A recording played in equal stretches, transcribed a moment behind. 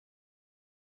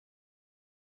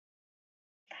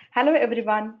Hello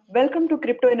everyone, welcome to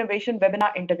Crypto Innovation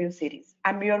webinar interview series.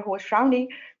 I'm your host Shravani.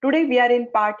 Today we are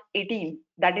in part 18,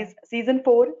 that is season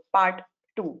 4, part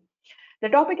 2. The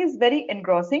topic is very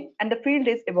engrossing and the field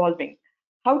is evolving.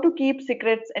 How to keep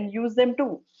secrets and use them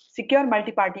to secure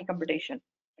multi-party computation.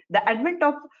 The advent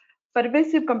of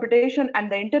pervasive computation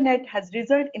and the internet has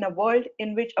resulted in a world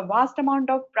in which a vast amount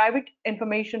of private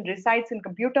information resides in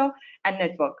computer and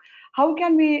network. How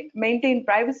can we maintain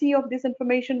privacy of this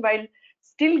information while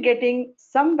still getting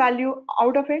some value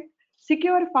out of it?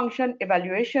 Secure function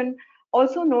evaluation,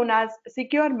 also known as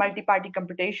secure multi-party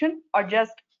computation or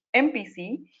just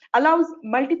MPC, allows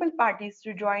multiple parties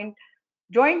to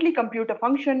jointly compute a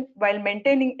function while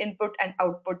maintaining input and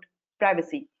output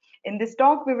privacy. In this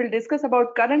talk, we will discuss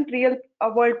about current real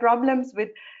world problems with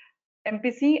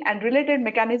MPC and related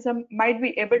mechanism might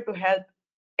be able to help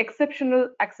exceptional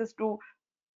access to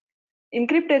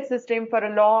encrypted system for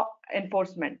a law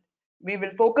enforcement. We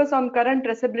will focus on current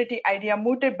traceability idea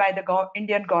mooted by the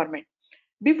Indian government.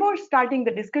 Before starting the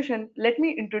discussion, let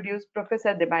me introduce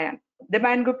Professor Debayan.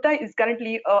 Debayan Gupta is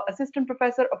currently an assistant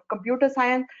professor of computer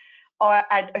science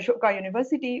at Ashoka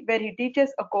University, where he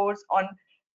teaches a course on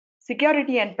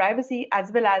security and privacy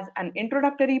as well as an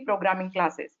introductory programming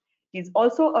classes. He is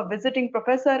also a visiting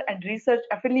professor and research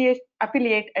affiliate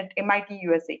at MIT,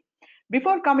 USA.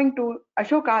 Before coming to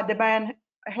Ashoka, Debayan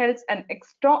holds an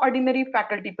extraordinary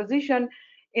faculty position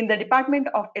in the Department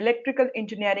of Electrical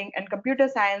Engineering and Computer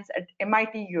Science at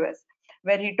MIT, US,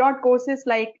 where he taught courses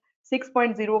like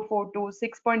 6.04 to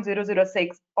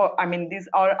 6.006, or I mean, these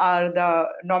are the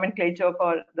nomenclature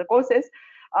for the courses.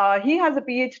 He has a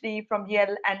PhD from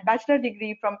Yale and bachelor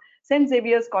degree from St.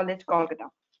 Xavier's College, Kolkata.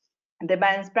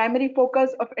 Debayan's primary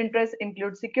focus of interest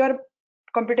includes secure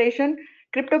computation,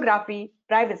 cryptography,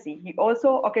 privacy. He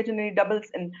also occasionally doubles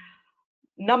in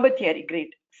number theory,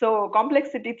 great. So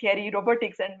complexity theory,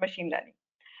 robotics, and machine learning.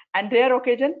 And rare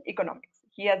occasion, economics.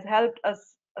 He has helped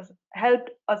us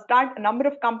start a number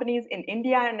of companies in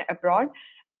India and abroad,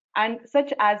 and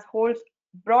such as holds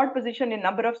broad position in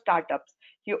number of startups.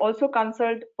 He also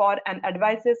consults for and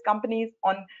advises companies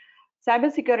on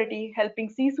cybersecurity, helping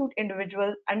C-suite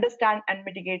individuals understand and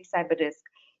mitigate cyber risk.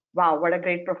 Wow, what a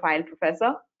great profile,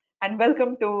 Professor. And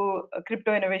welcome to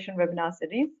Crypto Innovation webinar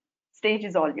series. Stage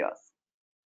is all yours.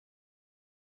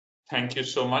 Thank you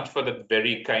so much for that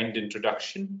very kind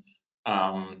introduction.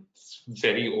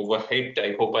 Very overhyped.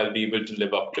 I hope I'll be able to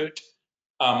live up to it.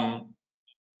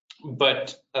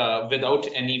 But without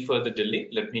any further delay,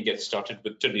 let me get started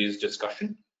with today's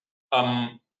discussion.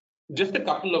 Just a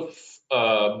couple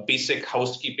of basic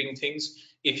housekeeping things.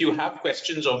 If you have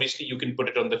questions, obviously you can put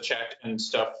it on the chat and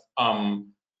stuff.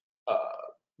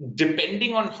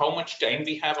 Depending on how much time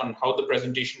we have on how the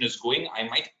presentation is going, I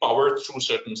might power through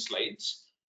certain slides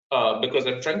because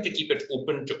I'm trying to keep it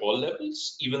open to all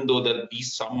levels, even though there'll be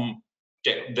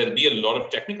a lot of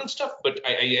technical stuff, but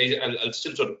I'll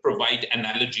still sort of provide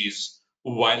analogies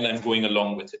while I'm going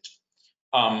along with it.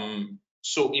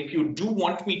 So if you do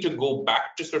want me to go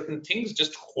back to certain things,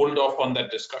 just hold off on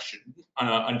that discussion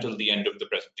until the end of the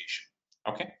presentation,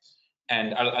 okay?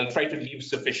 And I'll try to leave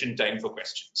sufficient time for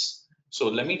questions. So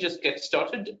let me just get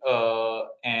started.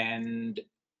 And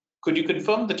could you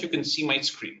confirm that you can see my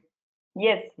screen?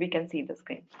 Yes, we can see the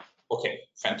screen. Okay,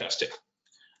 fantastic.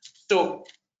 So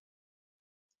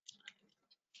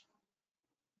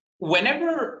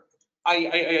whenever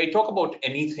I talk about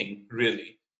anything,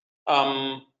 really,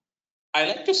 I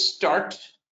like to start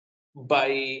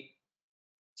by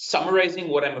summarizing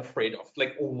what I'm afraid of.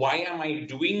 Like, why am I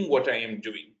doing what I am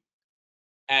doing?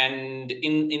 And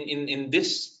in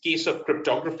this case of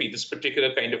cryptography, this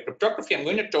particular kind of cryptography, I'm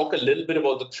going to talk a little bit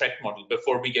about the threat model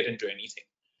before we get into anything.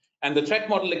 And the threat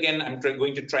model, again, I'm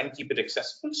going to try and keep it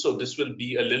accessible. So this will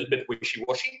be a little bit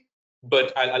wishy-washy,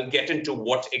 but I'll get into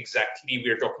what exactly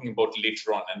we're talking about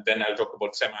later on. And then I'll talk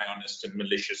about semi-honest and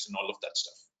malicious and all of that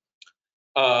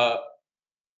stuff.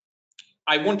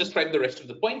 I won't describe the rest of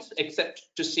the points, except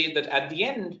to say that at the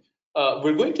end,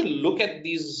 we're going to look at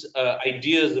these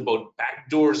ideas about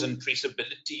backdoors and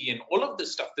traceability and all of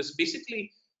this stuff. This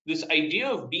basically, this idea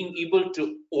of being able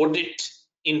to audit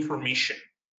information,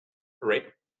 right?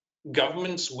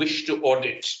 Governments wish to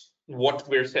audit what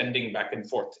we're sending back and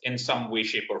forth in some way,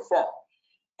 shape, or form.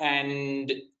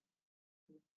 And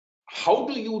how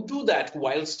do you do that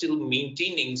while still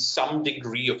maintaining some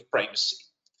degree of privacy?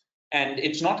 And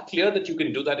it's not clear that you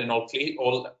can do that in all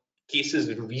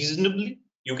cases reasonably.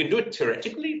 You can do it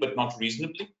theoretically, but not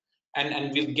reasonably.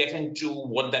 And we'll get into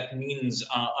what that means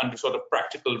under sort of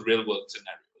practical real world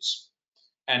scenarios.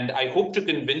 And I hope to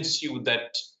convince you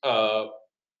that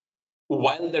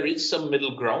while there is some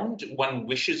middle ground, one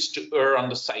wishes to err on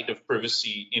the side of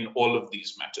privacy in all of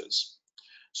these matters.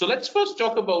 So let's first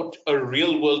talk about a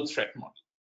real world threat model,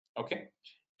 okay?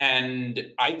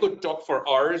 And I could talk for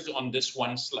hours on this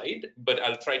one slide, but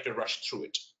I'll try to rush through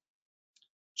it.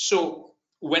 So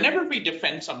whenever we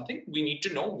defend something, we need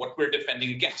to know what we're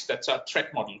defending against. That's our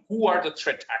threat model. Who are the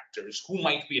threat actors? Who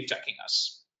might be attacking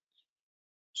us?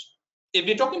 If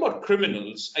you're talking about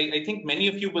criminals, I think many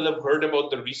of you will have heard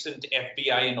about the recent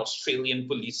FBI and Australian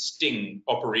police sting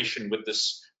operation with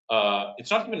this. It's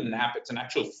not even an app, it's an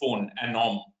actual phone,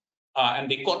 Anom.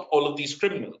 And they caught all of these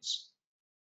criminals.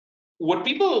 What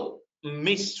people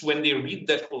miss when they read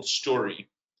that whole story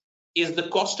is the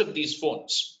cost of these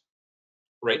phones,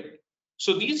 right?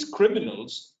 So these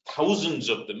criminals, thousands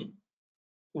of them,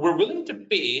 were willing to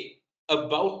pay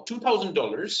about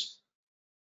 $2,000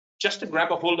 just to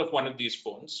grab a hold of one of these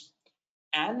phones.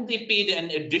 And they paid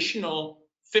an additional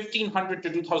 $1,500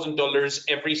 to $2,000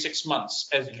 every 6 months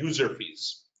as user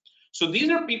fees. So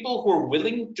these are people who are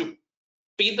willing to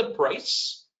pay the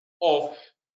price of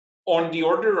on the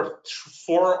order of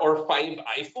 4 or 5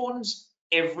 iPhones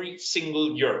every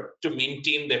single year to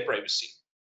maintain their privacy.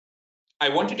 I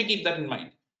want you to keep that in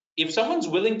mind. If someone's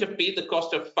willing to pay the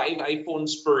cost of 5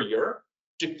 iPhones per year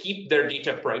to keep their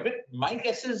data private, my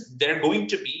guess is they're going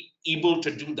to be able to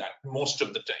do that most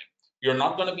of the time. You're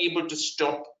not going to be able to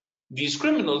stop these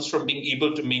criminals from being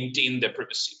able to maintain their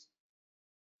privacy.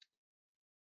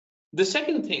 The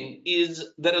second thing is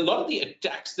that a lot of the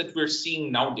attacks that we're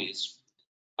seeing nowadays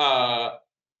are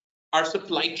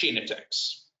supply chain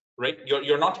attacks, right?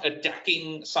 You're not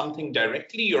attacking something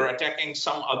directly, you're attacking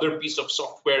some other piece of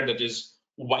software that is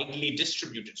widely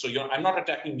distributed. So I'm not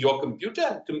attacking your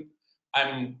computer,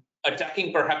 I'm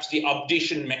attacking perhaps the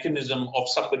updation mechanism of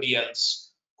somebody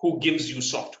else who gives you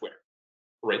software,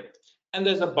 right? And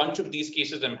there's a bunch of these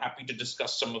cases. I'm happy to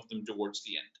discuss some of them towards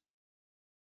the end.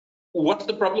 What's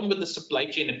the problem with the supply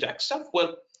chain attack stuff?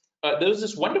 Well, there was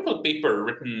this wonderful paper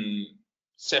written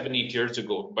 7-8 years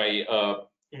ago by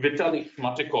Vitaly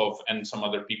Shmatikov and some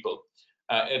other people.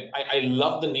 I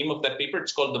love the name of that paper.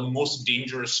 It's called The Most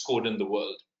Dangerous Code in the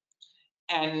World.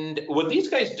 And what these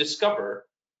guys discover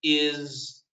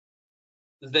is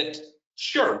that,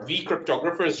 sure, we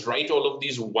cryptographers write all of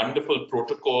these wonderful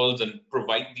protocols and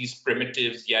provide these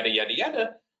primitives, yada, yada,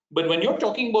 yada. But when you're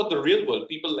talking about the real world,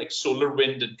 people like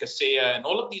SolarWind and Kaseya and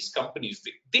all of these companies,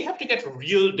 they have to get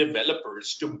real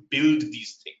developers to build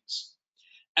these things.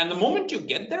 And the moment you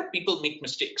get there, people make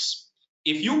mistakes.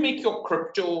 If you make your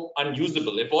crypto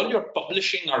unusable, if all you're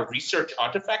publishing are research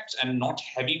artifacts and not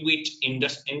heavyweight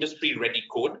industry-ready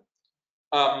code,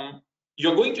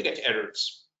 you're going to get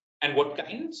errors. And what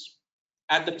kinds?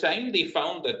 At the time, they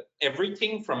found that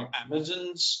everything from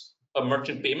Amazon's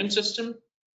merchant payment system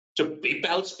to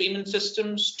PayPal's payment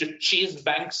systems to Chase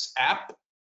Bank's app.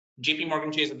 JP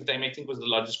Morgan Chase at the time, I think, was the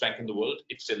largest bank in the world.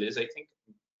 It still is, I think.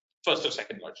 First or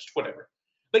second largest, whatever.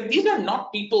 Like, these are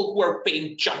not people who are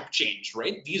paying chump change,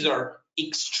 right? These are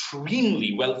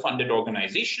extremely well-funded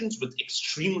organizations with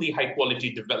extremely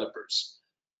high-quality developers.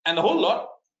 And the whole lot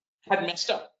had messed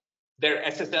up. Their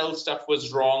SSL stuff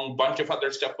was wrong, bunch of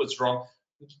other stuff was wrong.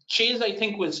 Chase, I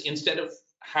think, was, instead of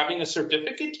having a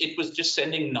certificate, it was just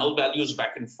sending null values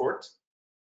back and forth.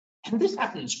 And this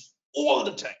happens all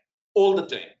the time, all the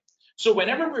time. So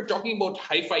whenever we're talking about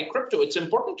hi-fi crypto, it's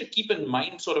important to keep in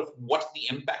mind sort of what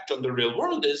the impact on the real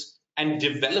world is and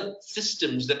develop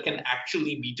systems that can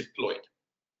actually be deployed.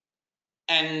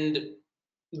 And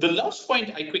the last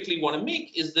point I quickly want to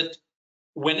make is that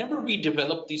whenever we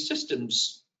develop these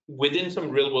systems within some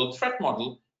real world threat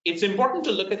model, it's important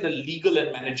to look at the legal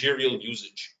and managerial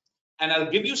usage. And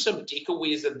I'll give you some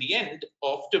takeaways at the end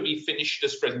after we finish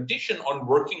this presentation on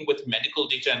working with medical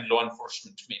data and law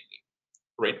enforcement mainly,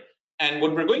 right? And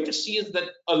what we're going to see is that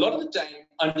a lot of the time,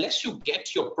 unless you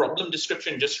get your problem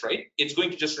description just right, it's going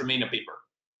to just remain a paper.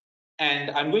 And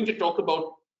I'm going to talk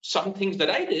about some things that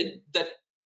I did that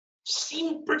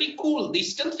seem pretty cool. They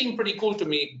still seem pretty cool to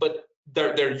me, but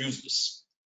they're useless.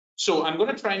 So I'm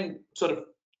going to try and sort of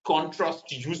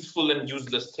contrast useful and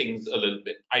useless things a little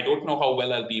bit. I don't know how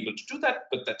well I'll be able to do that,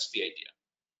 but that's the idea.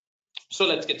 So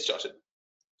let's get started.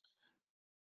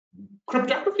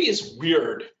 Cryptography is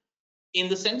weird in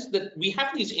the sense that we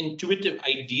have these intuitive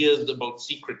ideas about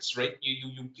secrets, right?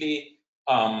 You play,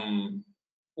 one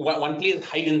plays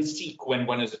hide and seek when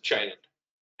one is a child.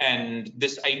 And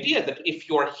this idea that if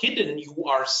you are hidden, you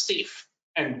are safe.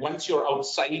 And once you're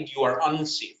outside, you are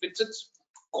unsafe. It's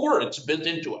core, it's built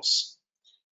into us.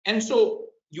 And so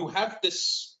you have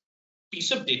this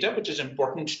piece of data which is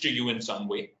important to you in some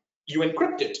way. You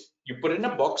encrypt it, you put it in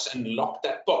a box and lock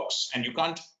that box, and you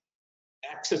can't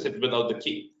access it without the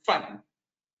key. Fine.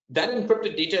 That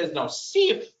encrypted data is now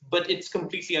safe, but it's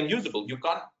completely unusable. You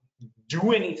can't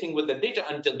do anything with the data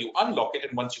until you unlock it,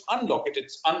 and once you unlock it,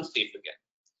 it's unsafe again.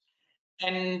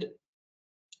 And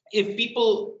if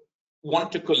people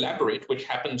want to collaborate, which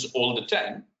happens all the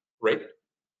time, right?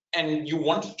 And you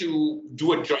want to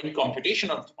do a joint computation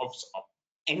of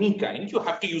any kind, you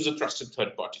have to use a trusted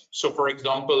third party. So for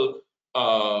example,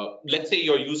 let's say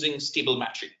you're using stable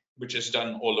matching, which is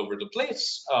done all over the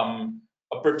place.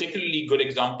 A particularly good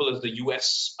example is the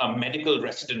US medical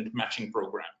resident matching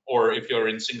program, or if you're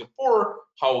in Singapore,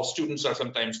 how students are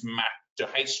sometimes mapped to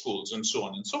high schools and so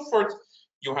on and so forth.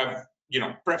 You have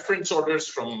preference orders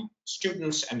from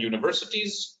students and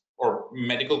universities or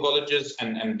medical colleges,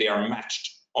 and they are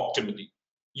matched optimally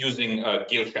using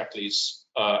Gale-Shapley's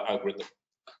algorithm.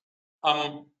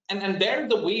 And there,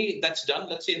 the way that's done,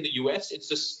 let's say in the US, it's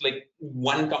just like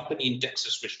one company in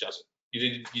Texas which does it.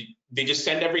 They just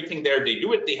send everything there, they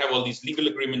do it, they have all these legal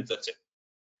agreements, that's it.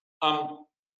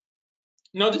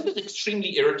 Now, this is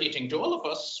extremely irritating to all of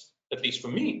us, at least for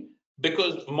me,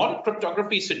 because modern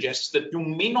cryptography suggests that you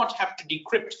may not have to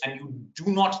decrypt and you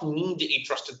do not need a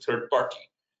trusted third party.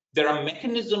 There are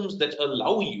mechanisms that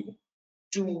allow you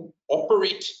to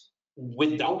operate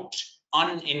without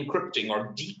unencrypting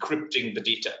or decrypting the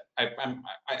data.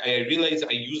 I realize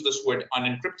I use this word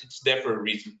unencrypt. It's there for a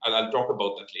reason. I'll talk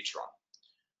about that later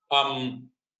on.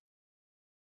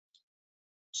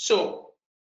 So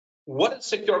what is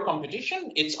secure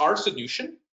computation? It's our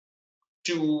solution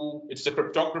it's the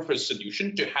cryptographer's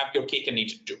solution to have your cake and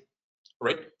eat it too,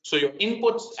 right? So your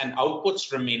inputs and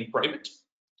outputs remain private.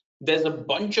 There's a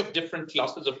bunch of different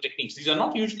classes of techniques. These are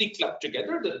not usually clubbed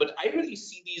together, but I really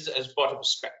see these as part of a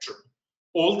spectrum,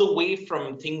 all the way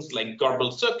from things like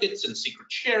garbled circuits and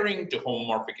secret sharing to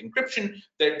homomorphic encryption.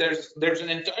 There's an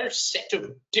entire set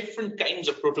of different kinds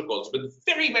of protocols with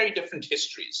very, very different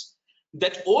histories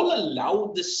that all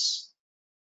allow this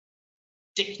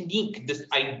technique, this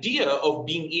idea of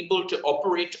being able to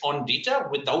operate on data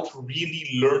without really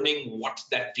learning what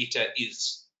that data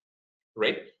is,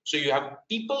 right? So you have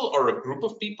people or a group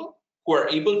of people who are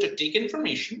able to take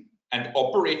information and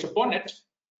operate upon it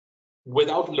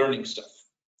without learning stuff.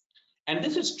 And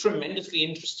this is tremendously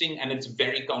interesting, and it's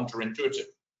very counterintuitive.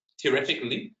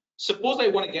 Theoretically, suppose I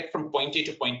want to get from point A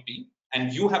to point B,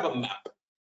 and you have a map,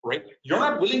 right? You're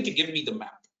not willing to give me the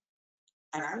map,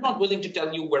 and I'm not willing to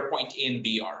tell you where point A and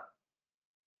B are.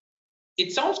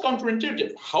 It sounds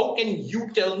counterintuitive. How can you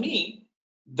tell me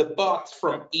the path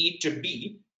from A to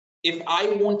B if I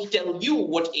won't tell you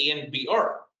what A and B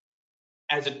are?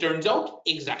 As it turns out,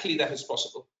 exactly that is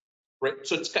possible, right?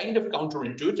 So it's kind of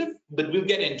counterintuitive, but we'll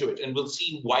get into it and we'll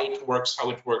see why it works, how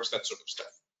it works, that sort of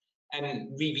stuff. And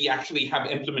we actually have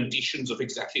implementations of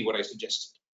exactly what I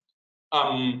suggested.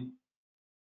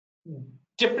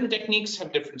 Different techniques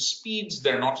have different speeds.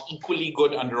 They're not equally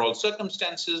good under all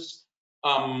circumstances.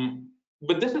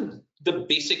 But this is the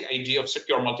basic idea of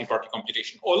secure multi-party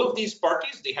computation. All of these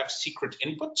parties, they have secret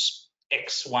inputs,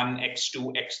 X1,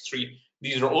 X2, X3.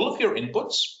 These are all of your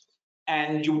inputs.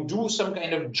 And you do some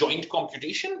kind of joint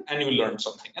computation and you learn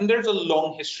something. And there's a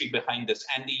long history behind this.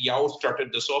 Andy Yao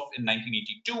started this off in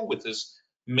 1982 with his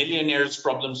millionaire's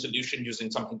problem solution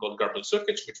using something called garbled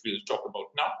circuits, which we'll talk about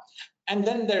now. And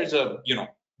then there's a,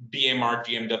 BMR,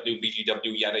 GMW,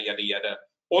 BGW, yada, yada, yada.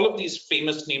 All of these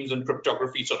famous names in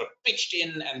cryptography sort of pitched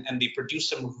in and they produced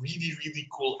some really, really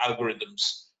cool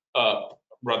algorithms,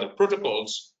 rather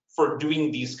protocols for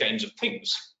doing these kinds of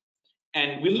things.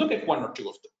 And we'll look at one or two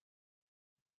of them.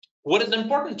 What is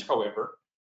important, however,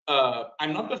 while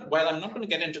I'm not going to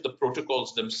get into the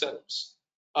protocols themselves,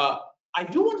 I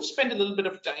do want to spend a little bit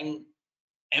of time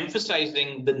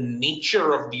emphasizing the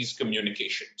nature of these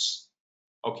communications,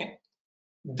 okay?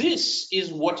 This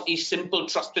is what a simple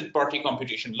trusted party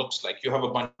computation looks like. You have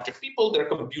a bunch of people, they're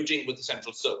computing with a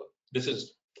central server. This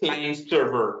is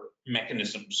client-server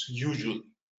mechanisms, usually,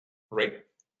 right?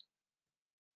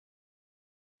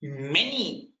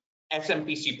 Many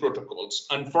SMPC protocols,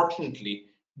 unfortunately,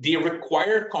 they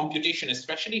require computation,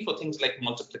 especially for things like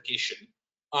multiplication.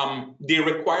 They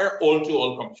require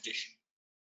all-to-all computation.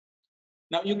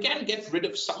 Now, you can get rid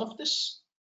of some of this.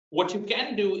 What you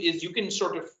can do is you can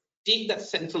sort of take that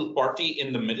central party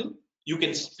in the middle, you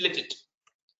can split it.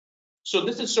 So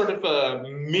this is sort of a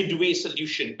midway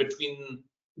solution between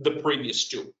the previous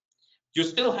two. You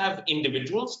still have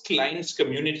individuals, clients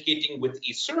communicating with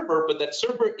a server, but that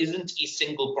server isn't a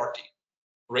single party,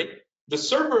 right? The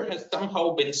server has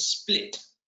somehow been split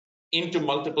into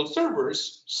multiple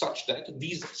servers such that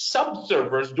these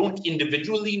sub-servers don't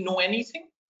individually know anything,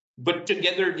 but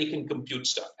together they can compute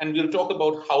stuff. And we'll talk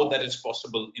about how that is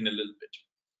possible in a little bit.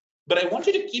 But I want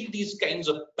you to keep these kinds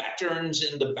of patterns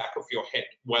in the back of your head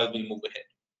while we move ahead.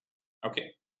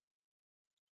 Okay.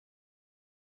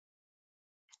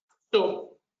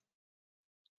 So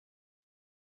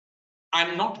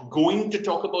I'm not going to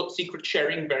talk about secret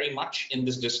sharing very much in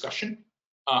this discussion.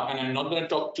 And I'm not going to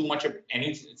talk too much of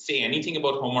say anything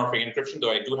about homomorphic encryption,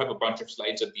 though I do have a bunch of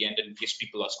slides at the end in case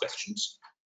people ask questions.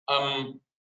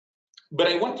 But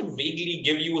I want to vaguely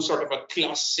give you a sort of a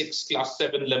class 6, class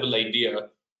 7 level idea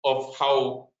of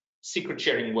how secret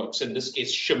sharing works, in this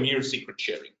case, Shamir secret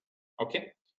sharing.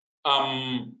 Okay.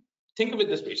 Think of it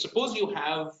this way. Suppose you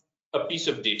have a piece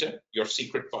of data, your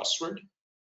secret password,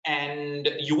 and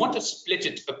you want to split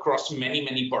it across many,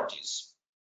 many parties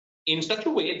in such a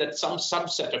way that some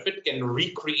subset of it can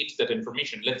recreate that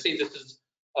information. Let's say this is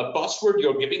a password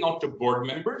you're giving out to board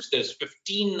members. There's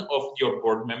 15 of your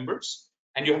board members,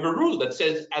 and you have a rule that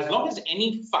says as long as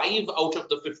any 5 out of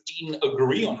the 15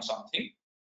 agree on something,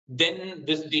 then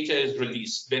this data is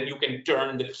released. Then you can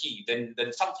turn the key. Then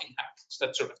something happens,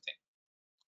 that sort of thing.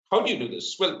 How do you do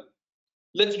this? Well,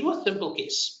 let's do a simple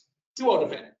case, 2 out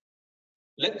of n.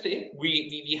 Let's say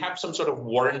we have some sort of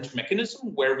warrant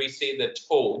mechanism where we say that,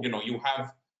 oh, you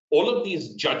have all of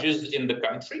these judges in the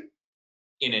country,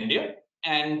 in India,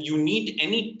 and you need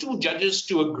any 2 judges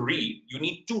to agree. You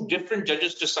need 2 different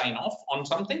judges to sign off on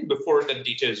something before the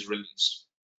data is released.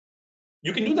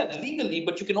 You can do that legally,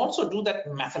 but you can also do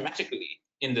that mathematically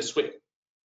in this way.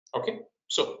 Okay,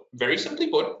 so very simply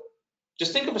put,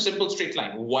 just think of a simple straight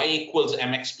line, y equals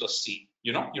mx plus c.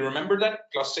 You remember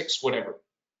that? Plus 6, whatever.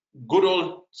 Good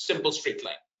old simple straight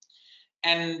line.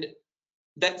 And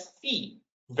that c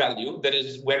value, that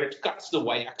is where it cuts the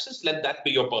y-axis, let that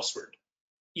be your password.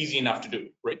 Easy enough to do,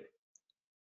 right?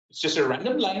 It's just a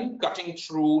random line cutting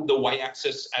through the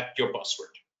y-axis at your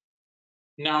password.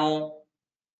 Now,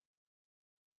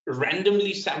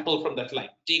 randomly sample from that line.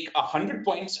 Take 100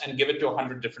 points and give it to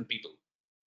 100 different people.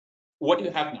 What do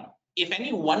you have now? If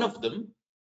any one of them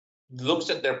looks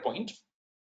at their point,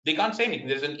 they can't say anything.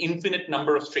 There's an infinite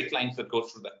number of straight lines that go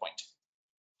through that point.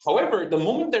 However, the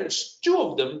moment there's 2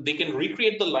 of them, they can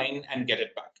recreate the line and get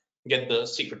it back, get the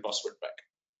secret password back.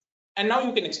 And now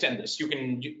you can extend this. You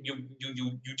can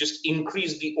you just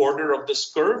increase the order of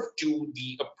this curve to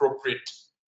the appropriate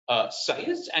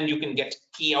size, and you can get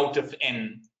k out of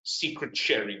n secret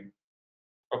sharing.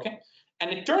 Okay,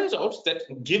 and it turns out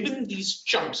that given these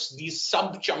chunks, these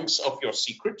sub chunks of your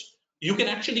secret, you can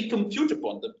actually compute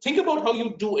upon them. Think about how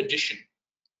you do addition,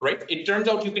 right? It turns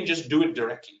out you can just do it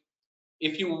directly.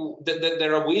 If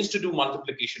there are ways to do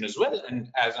multiplication as well, and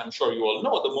as I'm sure you all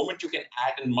know, the moment you can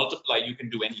add and multiply, you can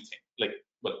do anything. Like,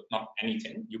 well, not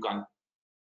anything. You can't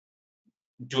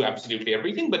do absolutely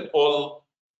everything, but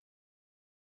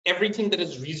everything that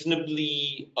is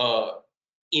reasonably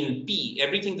in P,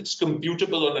 everything that's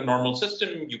computable on a normal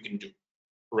system, you can do,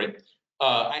 right?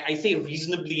 I say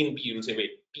reasonably in P, you'll say,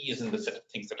 wait, P isn't the set of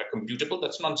things that are computable.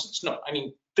 That's nonsense. No, I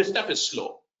mean, this stuff is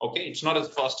slow, okay? It's not as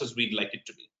fast as we'd like it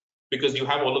to be, because you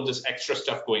have all of this extra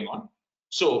stuff going on.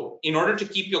 So in order to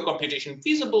keep your computation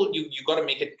feasible, you got to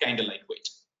make it kind of lightweight,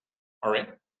 all right?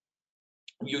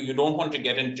 You don't want to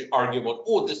get into argue about,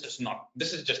 oh, this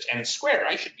is just n squared,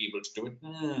 I should be able to do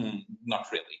it. Not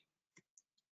really.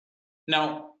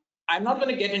 Now, I'm not going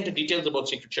to get into details about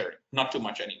secret sharing, not too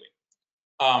much anyway.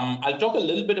 I'll talk a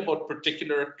little bit about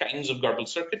particular kinds of garbled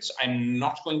circuits. I'm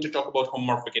not going to talk about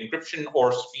homomorphic encryption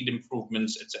or speed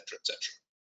improvements, etc., etc.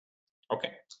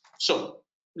 Okay, so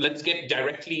let's get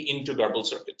directly into garbled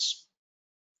circuits.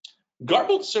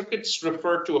 Garbled circuits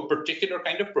refer to a particular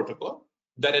kind of protocol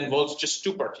that involves just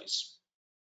 2 parties.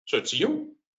 So it's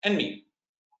you and me.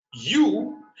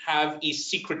 You have a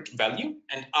secret value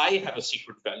and I have a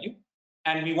secret value,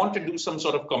 and we want to do some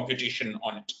sort of computation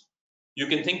on it. You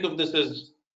can think of this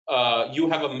as you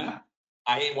have a map.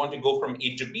 I want to go from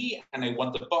A to B and I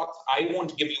want the path. I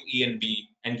won't give you A and B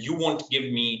and you won't give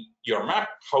me your map.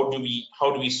 How do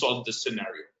we solve this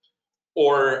scenario?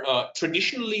 Or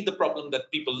traditionally, the problem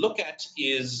that people look at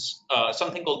is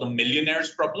something called the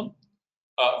millionaire's problem.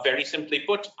 Very simply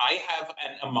put, I have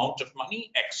an amount of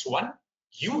money, X1.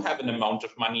 You have an amount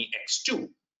of money, X2.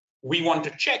 We want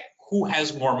to check who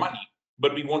has more money,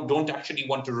 but we don't actually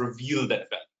want to reveal that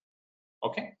value.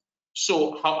 Okay,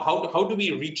 so how do we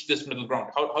reach this middle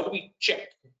ground? How do we check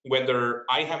whether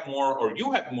I have more or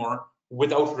you have more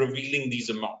without revealing these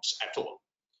amounts at all?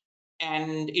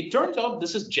 And it turns out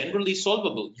this is generally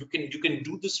solvable. You can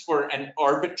do this for an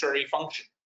arbitrary function.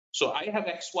 So I have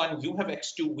x1, you have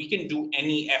x2. We can do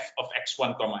any f of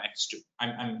x1 comma x2.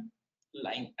 I'm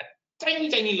lying a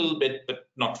tiny little bit, but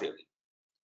not really.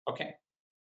 Okay.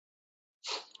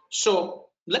 So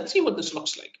let's see what this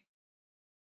looks like.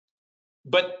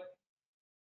 But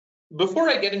before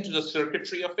I get into the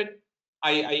circuitry of it,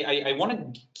 I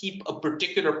want to keep a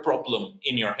particular problem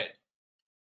in your head.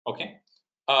 Okay.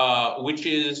 Which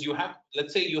is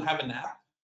let's say you have an app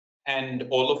and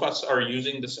all of us are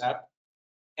using this app,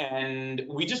 and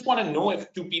we just want to know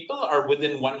if two people are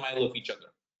within 1 mile of each other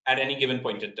at any given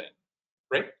point in time,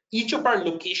 right? Each of our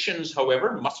locations,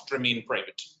 however, must remain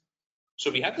private. So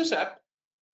we have this app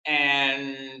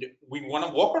and we want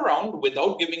to walk around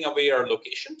without giving away our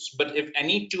locations. But if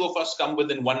any two of us come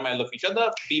within 1 mile of each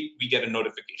other, we get a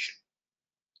notification,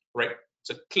 right?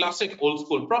 It's a classic old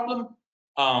school problem.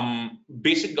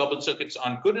 Basic double circuits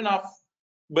aren't good enough,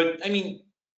 but I mean,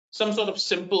 some sort of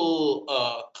simple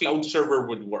cloud server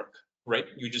would work, right?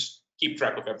 You just keep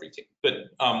track of everything.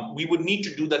 But we would need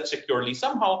to do that securely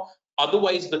somehow.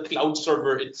 Otherwise, the cloud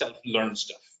server itself learns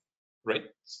stuff, right?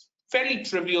 It's fairly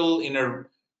trivial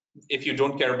if you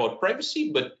don't care about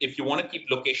privacy, but if you want to keep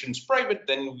locations private,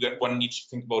 then one needs to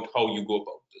think about how you go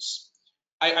about this.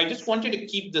 I just wanted to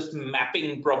keep this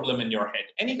mapping problem in your head.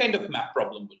 Any kind of map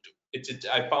problem will do.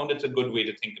 I found it's a good way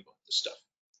to think about this stuff.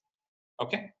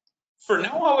 Okay. For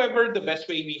now, however, the best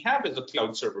way we have is a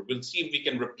cloud server. We'll see if we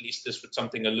can replace this with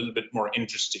something a little bit more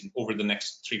interesting over the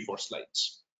next 3-4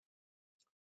 slides.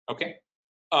 Okay.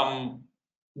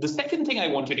 The second thing I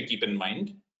want you to keep in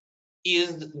mind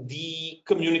is the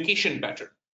communication pattern,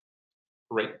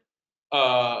 right?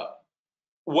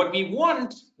 What we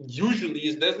want usually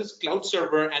is there's this cloud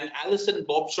server and Alice and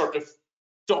Bob sort of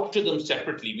talk to them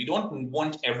separately. We don't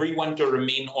want everyone to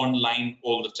remain online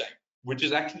all the time, which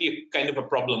is actually kind of a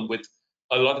problem with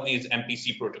a lot of these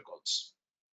MPC protocols.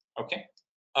 Okay.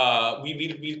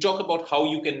 We'll talk about how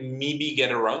you can maybe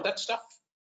get around that stuff,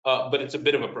 but it's a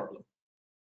bit of a problem.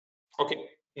 Okay,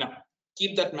 now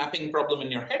keep that mapping problem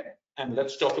in your head and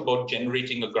let's talk about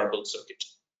generating a garbled circuit.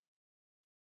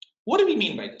 What do we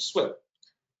mean by this? Well,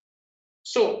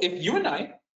 so if you and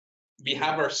I, we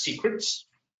have our secrets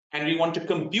and we want to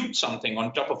compute something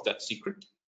on top of that secret,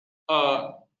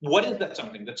 what is that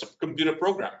something? That's a computer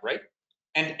program, right?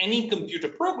 And any computer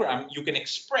program you can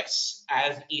express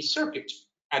as a circuit.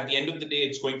 At the end of the day,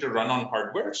 it's going to run on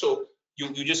hardware. So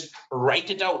you just write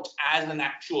it out as an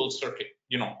actual circuit,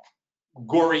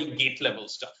 gory gate level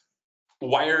stuff,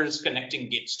 wires connecting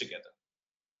gates together.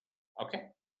 Okay.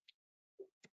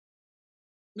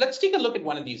 Let's take a look at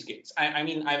one of these gates.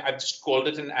 I've just called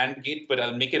it an AND gate, but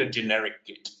I'll make it a generic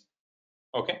gate.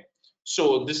 Okay.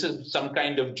 So this is some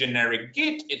kind of generic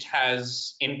gate. It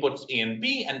has inputs A and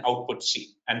B and output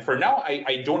C. And for now,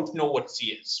 I don't know what C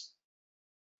is.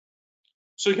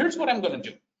 So here's what I'm going to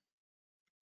do.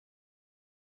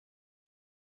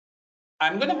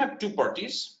 I'm going to have two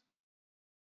parties.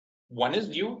 One is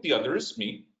you, the other is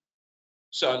me.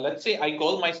 So let's say I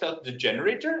call myself the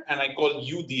generator and I call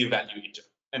you the evaluator.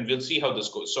 And we'll see how this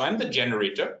goes. So I'm the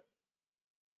generator.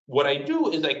 What I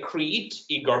do is I create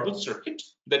a garbled circuit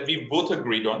that we've both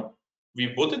agreed on.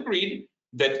 We've both agreed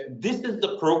that this is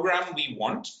the program we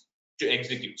want to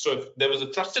execute. So if there was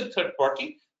a trusted third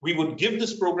party, we would give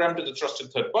this program to the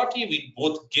trusted third party. We'd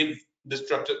both give this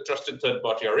trusted third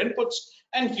party our inputs,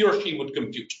 and he or she would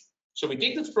compute. So we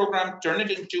take this program, turn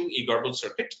it into a garbled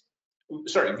circuit.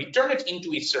 Sorry, we turn it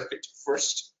into a circuit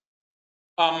first.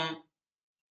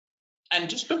 And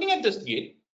just looking at this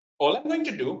gate, all I'm going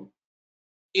to do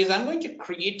is I'm going to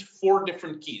create 4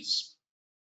 different keys.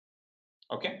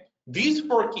 Okay, these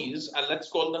 4 keys, let's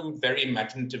call them very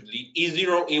imaginatively,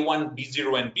 A0, A1,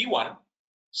 B0, and B1,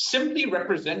 simply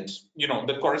represent,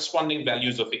 the corresponding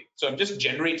values of A. So I'm just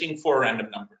generating 4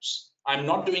 random numbers. I'm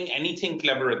not doing anything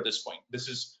clever at this point. This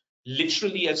is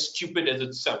literally as stupid as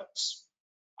it sounds.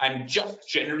 I'm just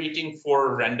generating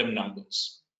 4 random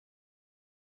numbers,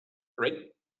 right?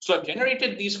 So I've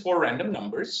generated these 4 random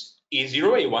numbers,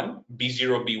 A0, A1,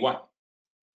 B0, B1.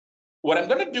 What I'm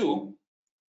going to do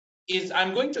is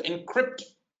I'm going to encrypt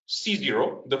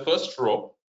C0, the first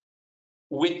row,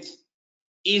 with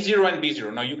A0 and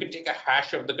B0. Now you can take a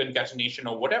hash of the concatenation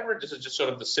or whatever. This is just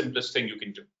sort of the simplest thing you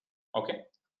can do. Okay.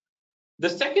 The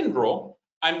second row,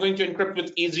 I'm going to encrypt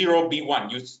with A0,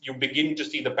 B1. You begin to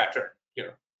see the pattern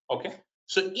here. Okay.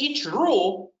 So each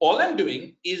row, all I'm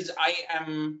doing is I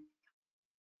am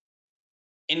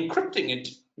encrypting it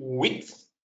with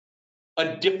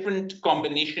a different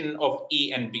combination of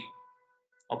A and B.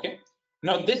 Okay.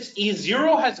 Now this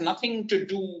E0 has nothing to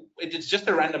do, it's just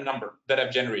a random number that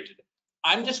I've generated.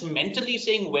 I'm just mentally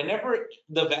saying whenever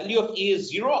the value of A is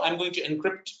 0, I'm going to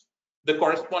encrypt the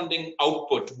corresponding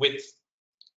output with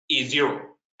A0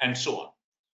 and so on.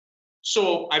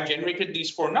 So I've generated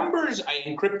these 4 numbers, I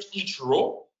encrypt each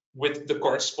row with the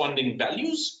corresponding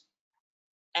values,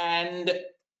 and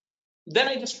then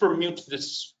I just permute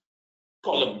this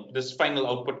column, this final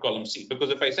output column C, because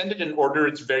if I send it in order,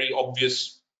 it's very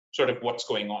obvious sort of what's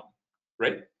going on,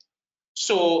 right?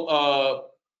 So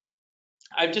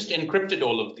I've just encrypted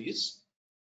all of these,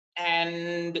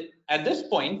 and at this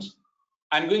point,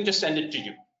 I'm going to send it to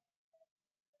you,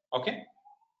 okay?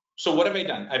 So what have I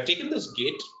done? I've taken this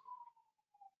gate,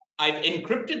 I've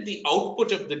encrypted the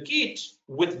output of the gate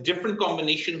with different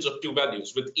combinations of two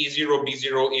values, with A0,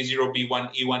 B0, A0,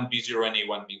 B1, A1, B0, and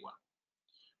A1, B1.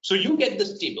 So you get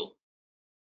this table.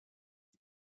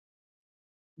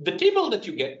 The table that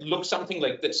you get looks something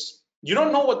like this. You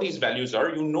don't know what these values are.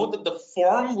 You know that the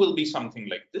form will be something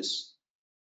like this.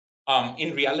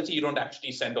 In reality, you don't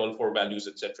actually send all four values,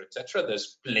 etc., etc.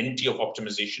 There's plenty of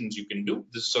optimizations you can do.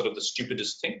 This is sort of the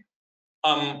stupidest thing.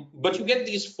 But you get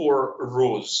these four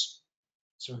rows.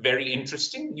 It's very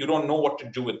interesting. You don't know what to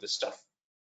do with this stuff.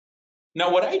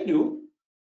 Now, what I do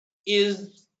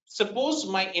is, suppose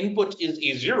my input is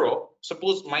A0.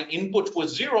 Suppose my input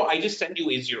was 0. I just send you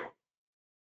A0.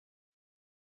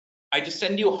 I just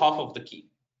send you half of the key.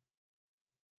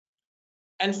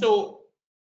 And so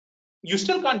you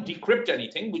still can't decrypt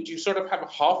anything, but you sort of have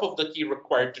half of the key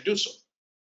required to do so.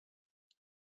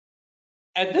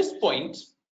 At this point,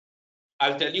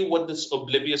 I'll tell you what this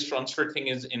oblivious transfer thing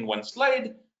is in one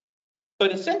slide,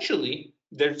 but essentially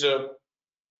there's a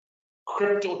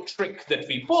crypto trick that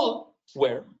we pull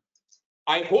where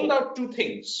I hold out two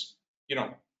things,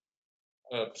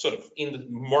 sort of in the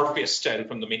Morpheus style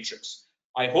from the Matrix.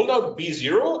 I hold out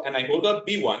B0 and I hold out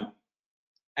B1,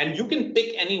 and you can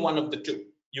pick any one of the two.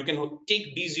 You can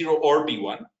take B0 or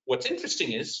B1. What's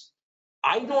interesting is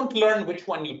I don't learn which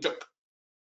one you took,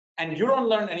 and you don't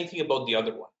learn anything about the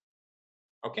other one.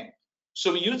 Okay,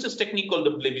 so we use this technique called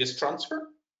oblivious transfer,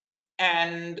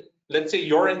 and let's say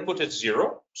your input is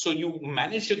 0, so you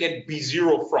manage to get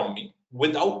B0 from me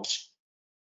without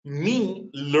me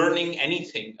learning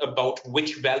anything about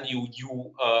which value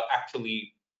you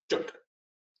actually took,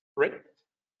 right?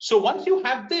 So once you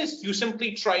have this, you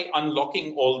simply try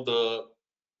unlocking all the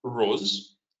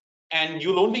rows, and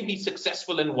you'll only be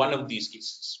successful in one of these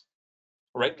cases,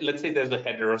 right? Let's say there's a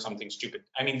header or something stupid.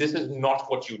 I mean, this is not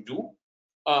what you do,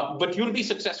 but you'll be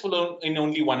successful in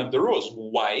only one of the rows.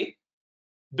 Why?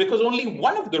 Because only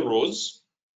one of the rows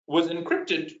was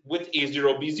encrypted with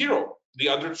A0, B0. The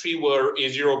other three were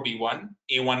A0, B1,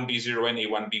 A1, B0, and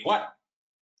A1, B1.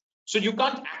 So you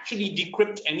can't actually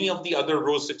decrypt any of the other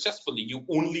rows successfully. You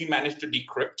only manage to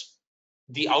decrypt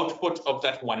the output of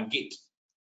that one gate,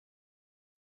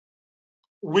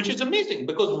 which is amazing,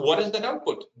 because what is that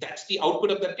output? That's the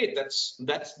output of that gate.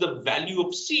 That's the value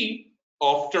of C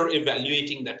after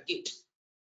evaluating that gate,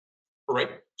 right?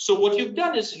 So what you've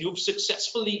done is you've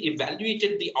successfully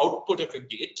evaluated the output of a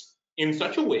gate in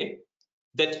such a way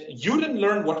that you didn't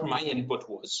learn what my input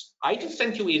was. I just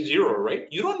sent you A0, right?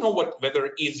 You don't know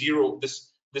whether A0,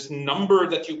 this number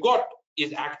that you got,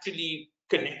 is actually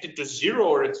connected to 0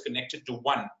 or it's connected to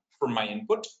 1 from my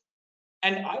input.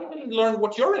 And I didn't learn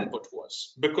what your input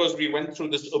was because we went through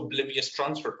this oblivious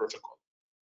transfer protocol,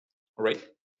 right?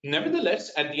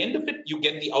 Nevertheless, at the end of it, you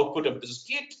get the output of this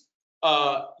gate.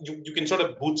 You can sort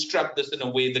of bootstrap this in a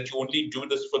way that you only do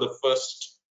this for the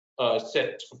first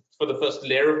for the first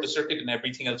layer of the circuit, and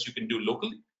everything else you can do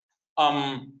locally.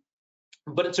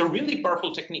 But it's a really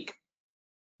powerful technique.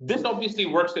 This obviously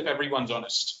works if everyone's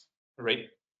honest, right?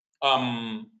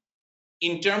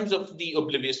 In terms of the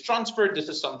oblivious transfer, this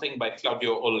is something by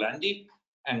Claudio Orlandi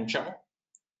and Chao.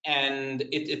 And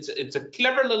it's a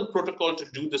clever little protocol to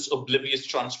do this oblivious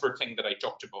transfer thing that I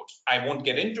talked about. I won't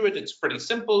get into it. It's pretty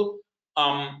simple.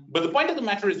 But the point of the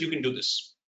matter is you can do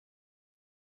this,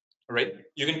 right?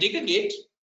 You can take a gate.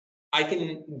 I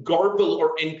can garble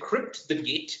or encrypt the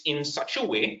gate in such a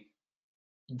way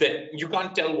that you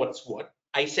can't tell what's what.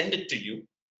 I send it to you.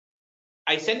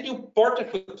 I send you part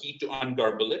of a key to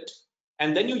ungarble it,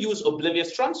 and then you use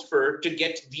oblivious transfer to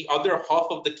get the other half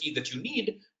of the key that you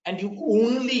need, and you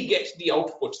only get the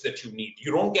outputs that you need.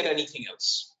 You don't get anything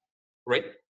else, right?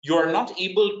 You are not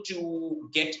able to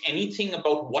get anything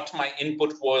about what my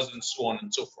input was and so on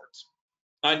and so forth.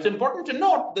 Now, it's important to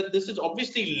note that this is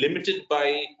obviously limited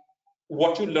by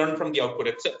what you learn from the output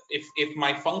itself. If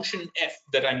my function f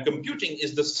that I'm computing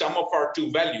is the sum of our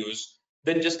two values,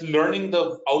 then just learning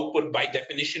the output by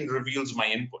definition reveals my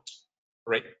input,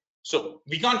 right? So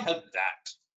we can't help that.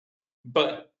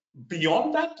 But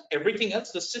beyond that, everything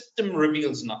else, the system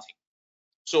reveals nothing.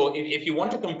 So if you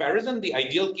want a comparison, the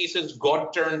ideal case is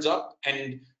God turns up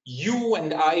and you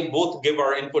and I both give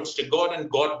our inputs to God and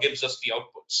God gives us the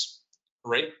outputs,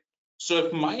 right? So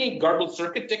if my garbled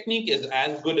circuit technique is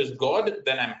as good as God,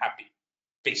 then I'm happy,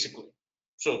 basically.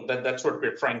 So that's what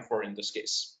we're trying for in this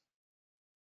case.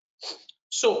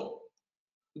 So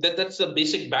that's the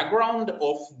basic background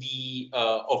of the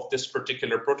of this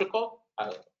particular protocol.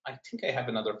 I think I have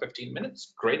another 15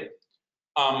 minutes. Great.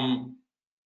 I'm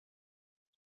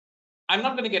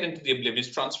not going to get into the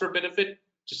oblivious transfer bit of it.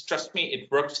 Just trust me,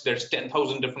 it works. There's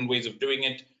 10,000 different ways of doing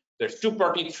it. There's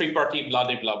 2-party, 3-party, blah,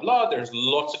 blah, blah, blah. There's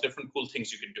lots of different cool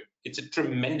things you can do. It's a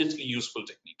tremendously useful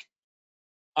technique.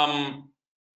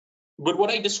 But what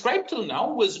I described till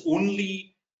now was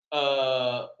only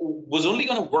going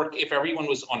to work if everyone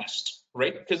was honest,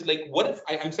 right? Because like, what if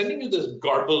I'm sending you this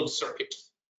garbled circuit,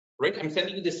 right? I'm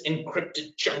sending you this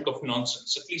encrypted chunk of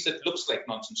nonsense. At least it looks like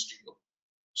nonsense to you.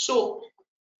 So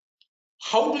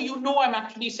how do you know I'm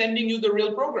actually sending you the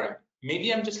real program?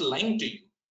 Maybe I'm just lying to you,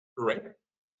 right?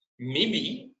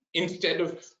 Maybe instead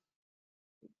of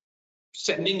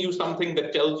sending you something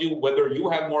that tells you whether you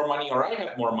have more money or I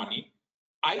have more money,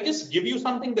 I just give you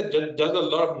something that does a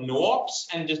lot of no-ops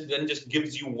and then just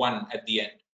gives you 1 at the end,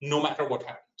 no matter what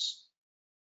happens,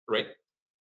 right?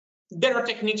 There are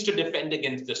techniques to defend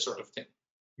against this sort of thing.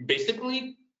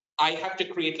 Basically, I have to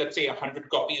create, let's say, 100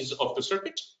 copies of the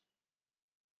circuit.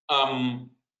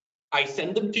 I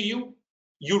send them to you.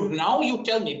 Now you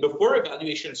tell me before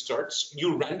evaluation starts,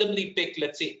 you randomly pick,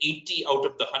 let's say, 80 out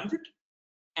of the 100.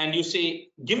 And you say,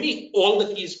 give me all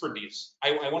the keys for these.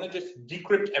 I want to just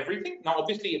decrypt everything. Now,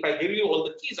 obviously, if I give you all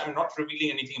the keys, I'm not revealing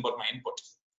anything about my input,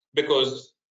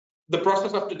 because the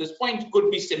process up to this point could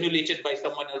be simulated by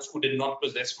someone else who did not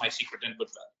possess my secret input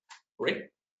value, right?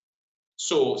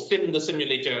 So Sim the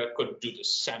simulator could do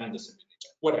this, Sam the simulator,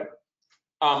 whatever.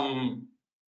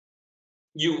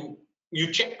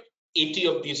 You check 80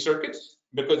 of these circuits,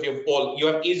 because you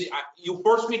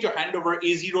force me to hand over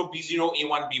A0, B0,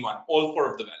 A1, B1, all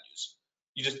 4 of the values.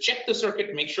 You just check the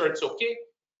circuit, make sure it's okay,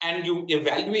 and you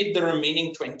evaluate the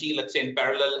remaining 20, let's say in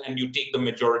parallel, and you take the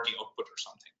majority output or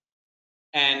something.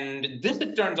 And this,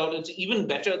 it turns out, it's even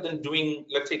better than doing,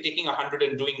 let's say, taking 100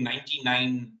 and doing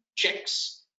 99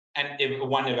 checks and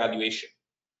 1 evaluation.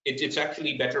 It's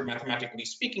actually better, mathematically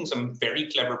speaking. Some very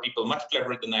clever people, much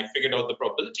cleverer than I, figured out the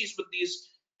probabilities with these.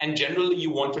 And generally,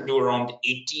 you want to do around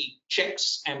 80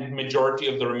 checks and majority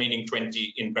of the remaining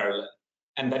 20 in parallel.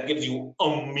 And that gives you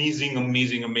amazing,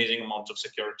 amazing, amazing amounts of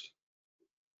security.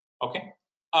 Okay.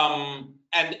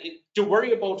 To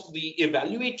worry about the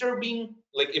evaluator being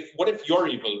like, what if you're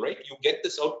evil, right? You get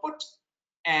this output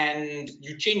and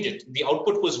you change it. The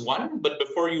output was 1, but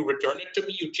before you return it to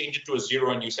me, you change it to a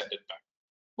 0 and you send it back.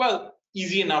 Well,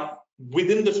 easy enough.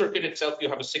 Within the circuit itself, you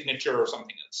have a signature or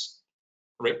something else,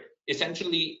 right?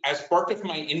 Essentially, as part of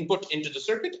my input into the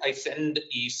circuit, I send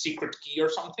a secret key or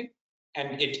something,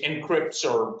 and it encrypts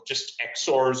or just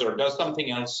XORs or does something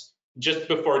else just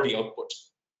before the output.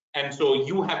 And so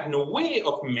you have no way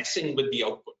of messing with the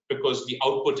output, because the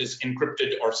output is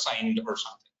encrypted or signed or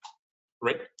something,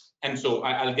 right? And so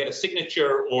I'll get a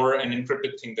signature or an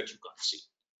encrypted thing that you can't see.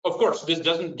 Of course, this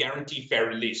doesn't guarantee fair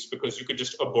release, because you could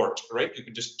just abort, right? You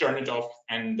could just turn it off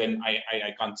and then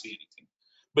I can't see anything.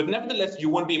 But nevertheless, you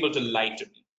won't be able to lie to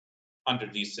me under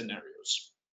these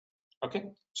scenarios. Okay,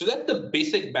 so that's the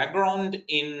basic background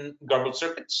in garbled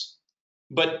circuits.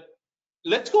 But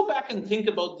let's go back and think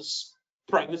about this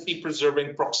privacy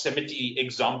preserving proximity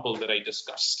example that I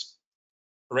discussed.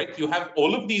 Right? You have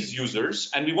all of these users,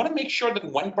 and we want to make sure that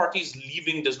one party's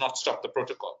leaving does not stop the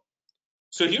protocol.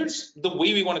 So here's the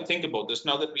way we want to think about this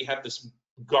now that we have this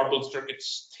garbled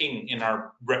circuits thing in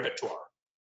our repertoire.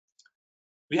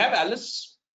 We have Alice.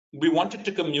 We want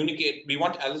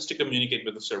Alice to communicate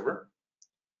with the server.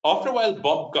 After a while,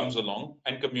 Bob comes along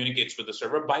and communicates with the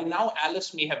server. By now,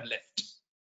 Alice may have left.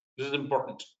 This is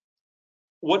important.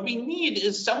 What we need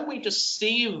is some way to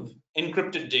save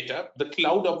encrypted data. The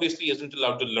cloud obviously isn't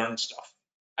allowed to learn stuff.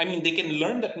 I mean, they can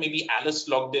learn that maybe Alice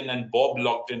logged in and Bob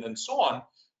logged in and so on,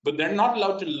 but they're not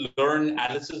allowed to learn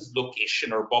Alice's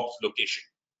location or Bob's location.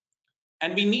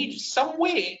 And we need some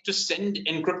way to send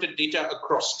encrypted data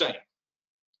across time,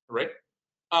 right?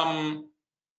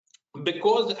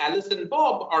 Because Alice and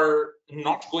Bob are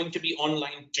not going to be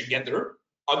online together.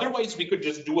 Otherwise, we could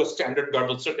just do a standard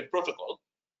garbled circuit protocol.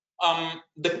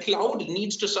 The cloud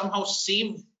needs to somehow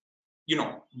save,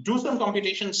 do some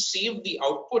computation, save the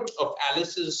output of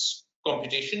Alice's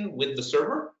computation with the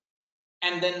server,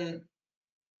 and then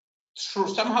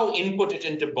somehow input it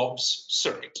into Bob's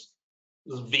circuit,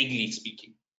 vaguely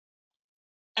speaking.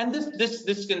 And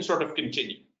this can sort of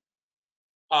continue.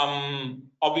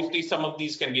 Obviously, some of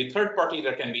these can be a third party,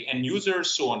 there can be end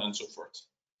users, so on and so forth.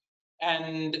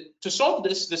 And to solve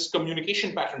this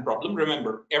communication pattern problem,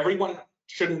 remember, everyone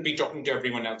shouldn't be talking to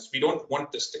everyone else. We don't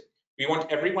want this thing. We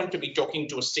want everyone to be talking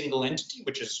to a single entity,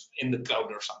 which is in the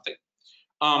cloud or something.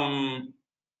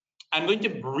 I'm going to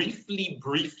briefly,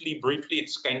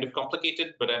 it's kind of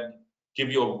complicated, but I'll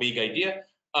give you a vague idea.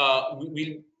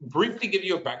 We'll briefly give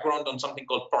you a background on something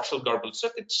called partial garbled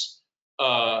circuits.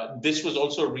 This was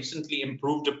also recently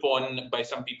improved upon by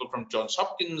some people from Johns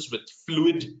Hopkins with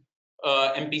fluid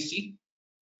MPC.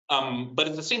 But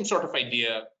it's the same sort of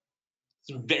idea.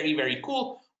 It's very, very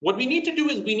cool. What we need to do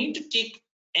is we need to take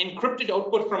encrypted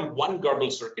output from one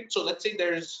garbled circuit. So let's say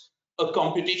there's a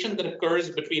computation that occurs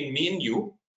between me and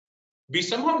you. We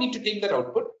somehow need to take that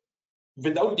output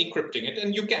without decrypting it,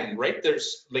 and you can, right?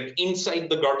 There's like inside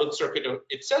the garbled circuit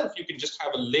itself, you can just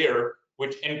have a layer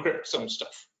which encrypts some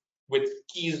stuff with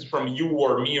keys from you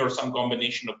or me or some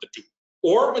combination of the two,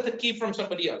 or with a key from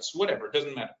somebody else, whatever, it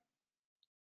doesn't matter,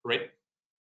 right?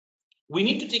 We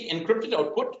need to take encrypted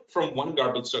output from one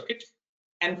garbled circuit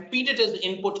and feed it as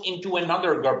input into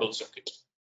another garbled circuit,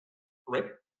 right?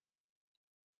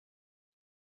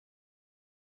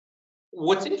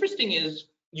 What's interesting is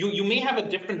you may have a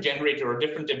different generator or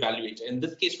different evaluator. In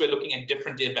this case, we're looking at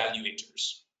different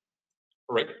evaluators,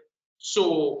 right?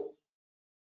 So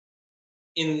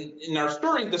in our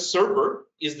story, the server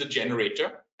is the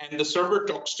generator, and the server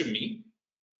talks to me.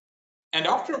 And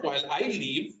after a while, I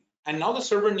leave, and now the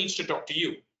server needs to talk to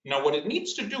you. Now, what it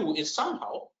needs to do is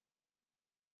somehow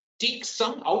take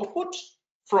some output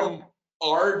from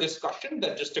our discussion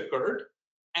that just occurred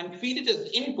and feed it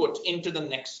as input into the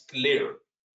next layer,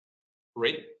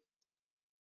 right?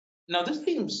 Now, this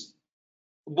seems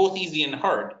both easy and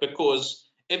hard, because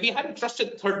if we had a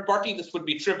trusted third party, this would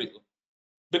be trivial.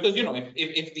 Because, you know,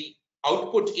 if the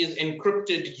output is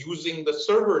encrypted using the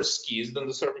server's keys, then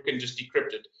the server can just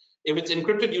decrypt it. If it's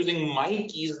encrypted using my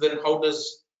keys, then how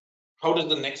does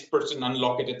the next person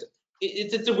unlock it?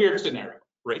 It's a weird scenario,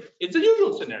 right? It's a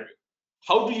usual scenario.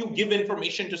 How do you give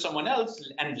information to someone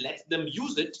else and let them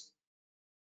use it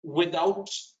without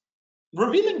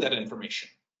revealing that information,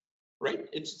 right?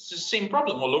 It's the same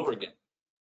problem all over again.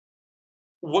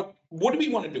 What do we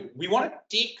want to do? We want to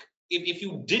take, if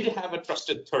you did have a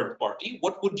trusted third party,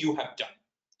 what would you have done?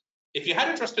 If you had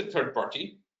a trusted third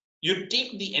party, you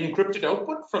take the encrypted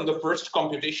output from the first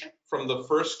computation, from the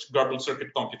first garbled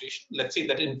circuit computation. Let's say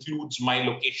that includes my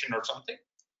location or something.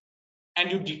 And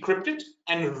you decrypt it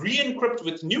and re-encrypt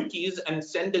with new keys and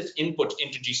send as input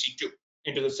into GC2,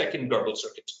 into the second garbled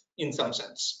circuit, in some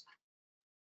sense,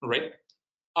 right?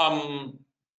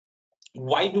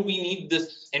 Why do we need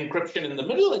this encryption in the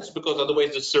middle? It's because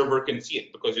otherwise the server can see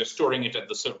it, because you're storing it at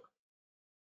the server.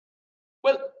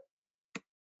 Well,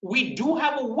 we do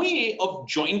have a way of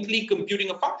jointly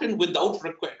computing a function without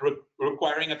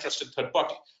requiring a trusted third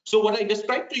party. So what I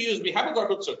described to you is we have a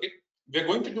garbled circuit. We're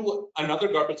going to do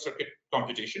another garbled circuit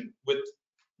computation with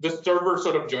the server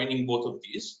sort of joining both of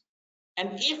these.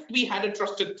 And if we had a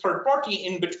trusted third party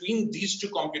in between these two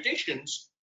computations,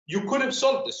 you could have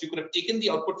solved this. You could have taken the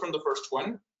output from the first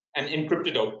one and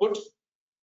encrypted output.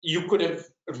 You could have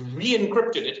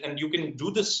re-encrypted it, and you can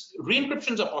do this.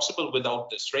 Re-encryptions are possible without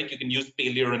this, right? You can use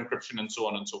failure encryption and so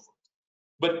on and so forth.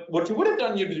 But what you would have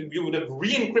done, you would have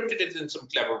re-encrypted it in some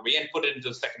clever way and put it into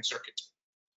the second circuit.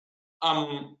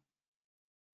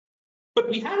 But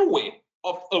we have a way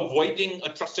of avoiding a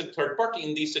trusted third party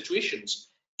in these situations.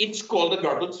 It's called a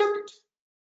garbled circuit,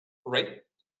 right?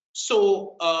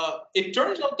 So it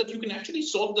turns out that you can actually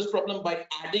solve this problem by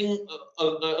adding a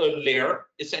layer,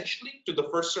 essentially, to the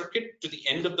first circuit, to the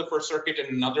end of the first circuit,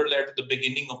 and another layer to the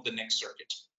beginning of the next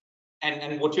circuit.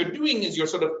 And what you're doing is you're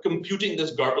sort of computing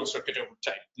this garbled circuit over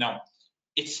time. Now,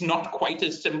 it's not quite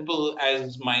as simple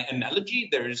as my analogy.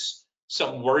 There's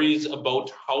some worries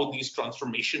about how these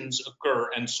transformations occur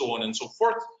and so on and so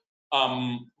forth.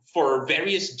 For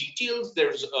various details,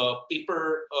 there's a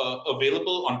paper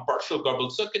available on partial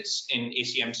garbled circuits in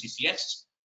ACM CCS.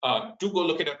 Do go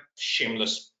look it up,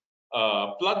 shameless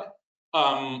plug.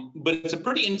 But it's a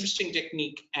pretty interesting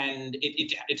technique, and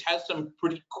it has some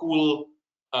pretty cool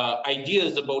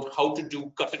ideas about how to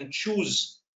do cut and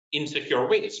choose in secure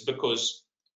ways. Because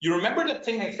you remember that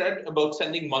thing I said about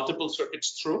sending multiple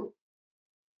circuits through?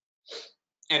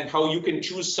 And how you can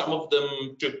choose some of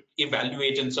them to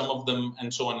evaluate and some of them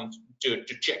and so on to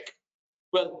check.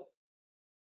 Well,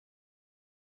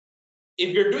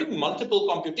 if you're doing multiple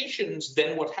computations,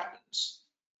 then what happens,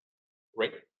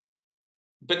 right?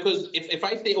 Because if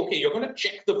I say, okay, you're going to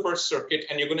check the first circuit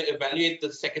and you're going to evaluate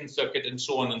the second circuit and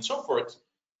so on and so forth,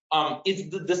 it's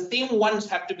the same ones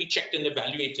have to be checked and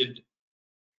evaluated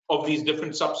of these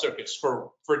different subcircuits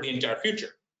for the entire future,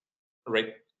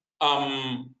 right?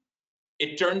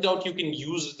 It turns out you can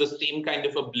use the same kind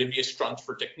of oblivious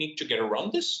transfer technique to get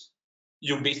around this.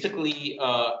 You basically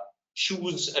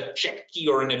choose a check key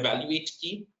or an evaluate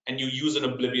key, and you use an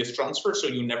oblivious transfer, so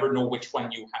you never know which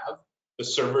one you have. The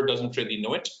server doesn't really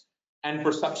know it. And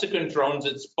for subsequent rounds,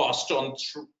 it's passed on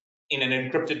through in an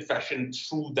encrypted fashion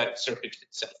through that circuit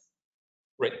itself,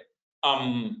 right?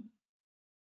 I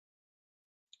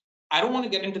don't want to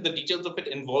get into the details of it.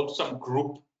 It involves some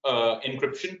group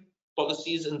encryption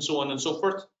policies and so on and so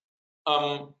forth.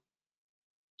 But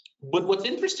what's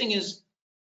interesting is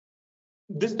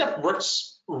this stuff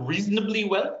works reasonably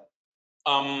well.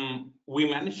 We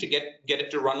managed to get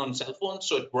it to run on cell phones,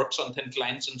 so it works on thin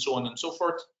clients and so on and so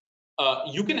forth.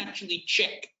 You can actually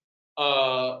check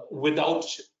without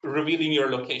revealing your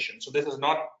location. So this is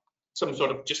not some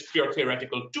sort of just pure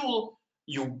theoretical tool.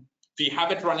 We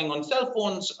have it running on cell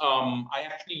phones. I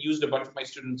actually used a bunch of my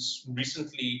students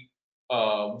recently.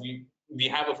 We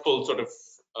have a full sort of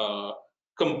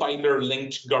compiler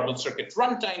linked garbled circuit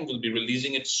runtime. We'll be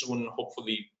releasing it soon.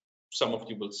 Hopefully, some of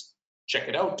you will check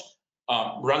it out.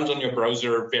 Runs on your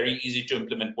browser, very easy to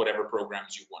implement whatever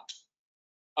programs you want.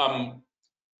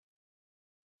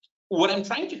 What I'm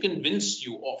trying to convince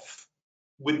you of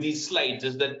with these slides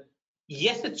is that,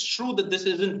 yes, it's true that this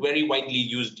isn't very widely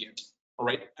used yet. All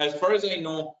right, as far as I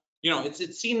know,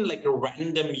 it's seen like a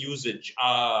random usage.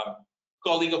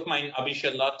 Colleague of mine,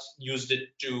 Abhishalat, used it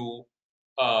to.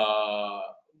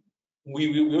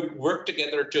 We worked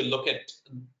together to look at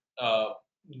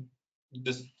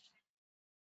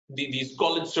these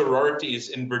college sororities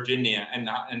in Virginia and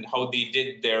how they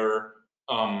did their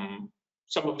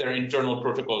some of their internal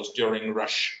protocols during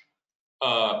rush.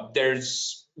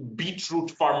 There's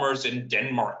beetroot farmers in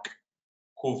Denmark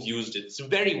who've used it. It's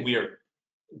very weird.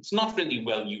 It's not really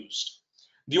well used.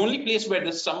 The only place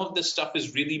where some of this stuff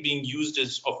is really being used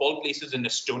is, of all places, in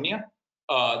Estonia.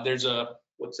 There's a,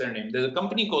 what's their name? There's a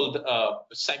company called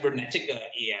Cybernetica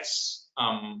AS.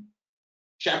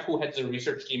 Chap who heads a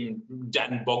research team,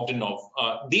 Dan Bogdanov,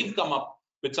 they've come up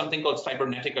with something called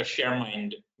Cybernetica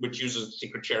ShareMind, which uses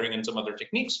secret sharing and some other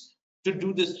techniques to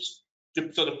do this,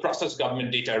 to sort of process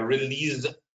government data, release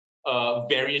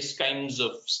various kinds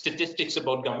of statistics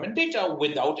about government data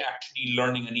without actually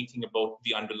learning anything about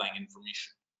the underlying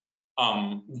information.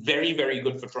 Very, very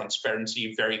good for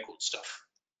transparency, very cool stuff.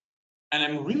 And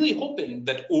I'm really hoping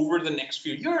that over the next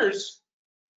few years,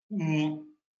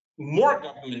 more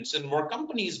governments and more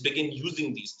companies begin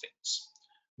using these things.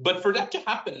 But for that to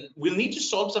happen, we'll need to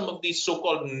solve some of these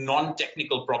so-called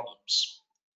non-technical problems.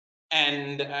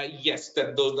 And yes,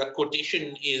 that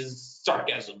quotation is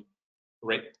sarcasm,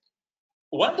 right?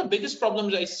 One of the biggest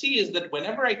problems I see is that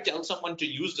whenever I tell someone to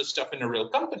use this stuff in a real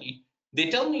company, they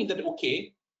tell me that,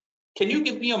 okay, can you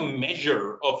give me a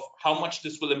measure of how much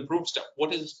this will improve stuff?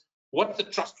 What's the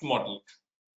trust model?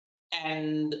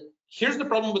 And here's the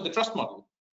problem with the trust model.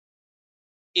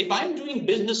 If I'm doing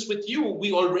business with you,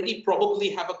 we already probably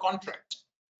have a contract,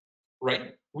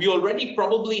 right? We already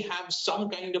probably have some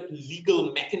kind of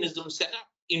legal mechanism set up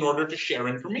in order to share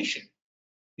information.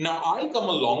 Now I come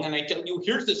along and I tell you,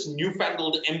 here's this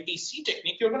newfangled MPC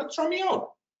technique, you're gonna throw me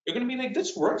out. You're gonna be like,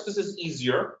 this works, this is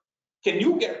easier. Can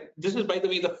you get, this is by the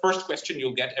way, the first question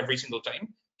you'll get every single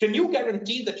time. Can you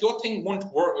guarantee that your thing won't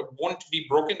be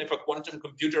broken if a quantum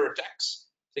computer attacks?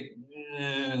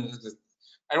 It's like,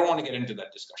 I don't want to get into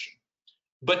that discussion.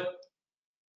 But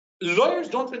lawyers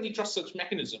don't really trust such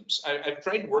mechanisms. I've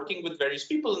tried working with various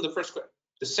people, and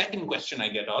the second question I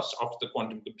get asked after the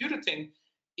quantum computer thing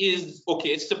is,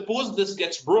 okay, suppose this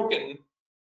gets broken,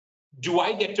 do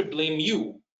I get to blame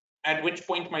you? At which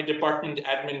point my department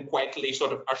admin quietly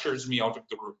sort of ushers me out of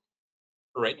the room,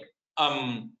 right?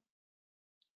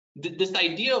 This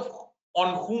idea of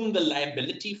on whom the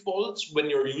liability falls when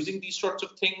you're using these sorts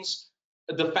of things,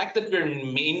 the fact that we're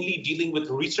mainly dealing with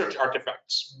research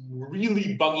artifacts,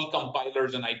 really buggy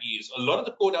compilers and IDEs, a lot of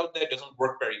the code out there doesn't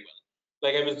work very well.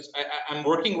 Like I'm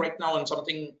working right now on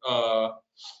something,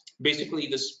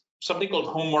 basically something called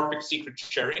homomorphic secret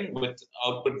sharing with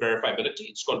output verifiability.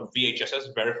 It's called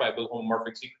VHSS, verifiable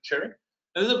homomorphic secret sharing.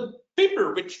 And there's a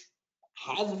paper which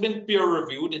has been peer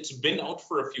reviewed. It's been out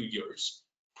for a few years,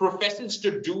 professes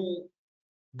to do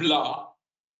blah.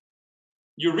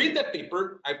 You read that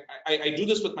paper. I do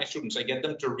this with my students. I get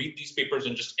them to read these papers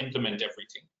and just implement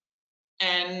everything.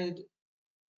 And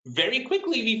very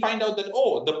quickly we find out that,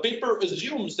 oh, the paper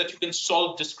assumes that you can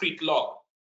solve discrete log,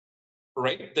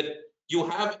 right? That you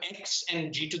have x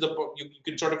and g to the power, you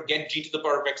can sort of get g to the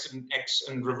power of x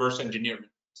and reverse engineer it.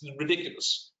 It's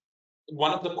ridiculous.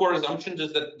 One of the core assumptions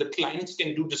is that the clients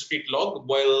can do discrete log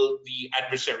while the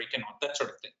adversary cannot, that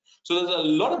sort of thing. So there's a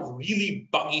lot of really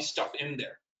buggy stuff in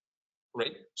there,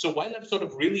 right? So while I've sort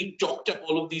of really talked up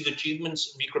all of these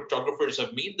achievements we cryptographers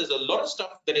have made, there's a lot of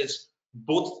stuff that is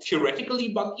both theoretically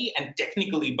buggy and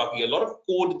technically buggy. A lot of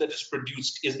code that is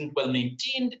produced isn't well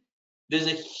maintained. There's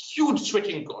a huge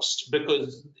switching cost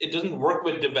because it doesn't work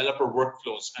with developer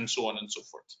workflows and so on and so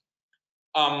forth.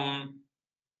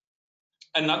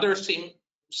 Another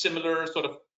similar sort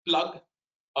of plug.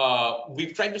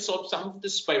 We've tried to solve some of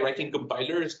this by writing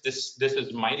compilers. This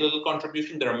is my little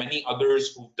contribution. There are many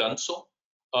others who've done so.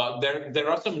 There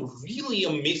are some really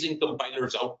amazing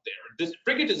compilers out there. This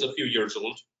Frigate is a few years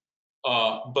old,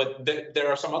 but there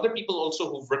are some other people also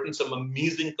who've written some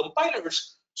amazing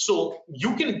compilers. So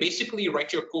you can basically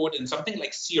write your code in something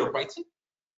like C or Python,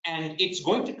 and it's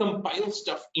going to compile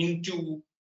stuff into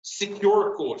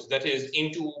secure code, that is,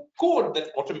 into code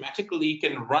that automatically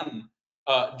can run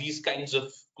these kinds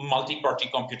of multi-party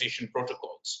computation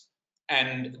protocols.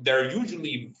 And they're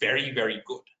usually very, very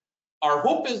good. Our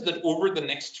hope is that over the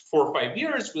next 4 or 5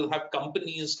 years, we'll have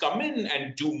companies come in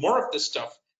and do more of this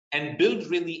stuff and build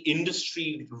really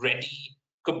industry-ready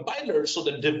compilers so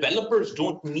that developers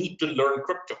don't need to learn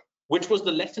crypto, which was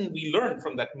the lesson we learned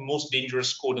from that most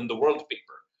dangerous code in the world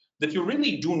paper, that you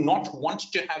really do not want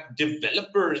to have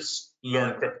developers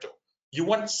learn crypto. You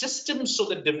want systems so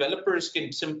that developers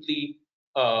can simply,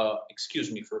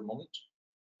 excuse me for a moment.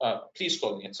 Please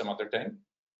call me at some other time.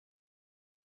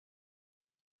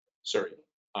 Sorry,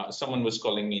 someone was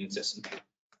calling me incessantly.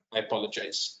 I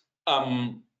apologize.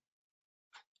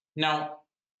 Now,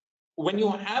 when you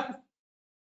have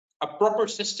a proper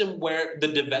system where the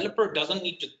developer doesn't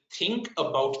need to think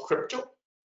about crypto,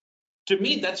 to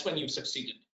me, that's when you've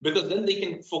succeeded, because then they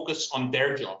can focus on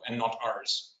their job and not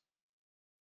ours.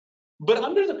 But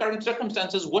under the current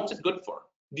circumstances, what's it good for?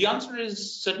 The answer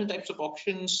is certain types of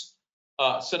options,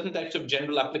 certain types of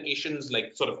general applications,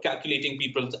 like sort of calculating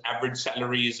people's average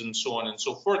salaries and so on and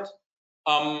so forth.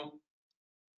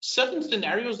 Certain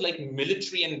scenarios like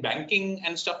military and banking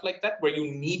and stuff like that, where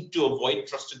you need to avoid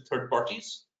trusted third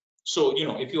parties. So,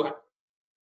 if you have,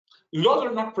 laws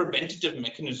are not preventative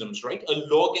mechanisms, right? A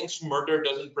law against murder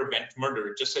doesn't prevent murder.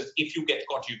 It just says if you get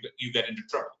caught, you get into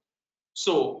trouble.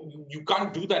 So you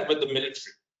can't do that with the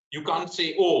military. You can't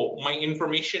say, oh, my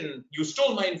information, you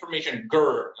stole my information,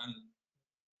 grr, and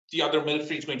the other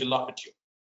military is going to laugh at you.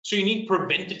 So you need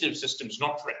preventative systems,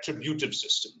 not retributive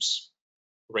systems,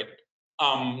 right?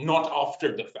 Not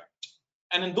after the fact.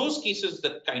 And in those cases,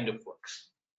 that kind of works.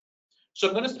 So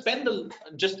I'm going to spend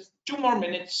just 2 more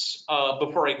minutes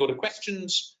before I go to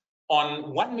questions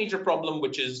on one major problem,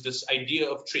 which is this idea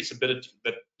of traceability,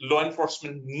 that law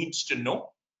enforcement needs to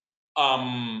know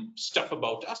stuff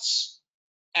about us.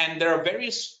 And there are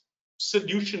various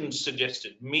solutions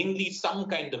suggested, mainly some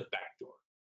kind of backdoor,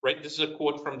 right? This is a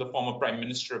quote from the former Prime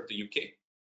Minister of the UK.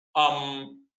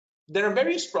 There are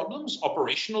various problems,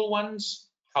 operational ones.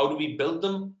 How do we build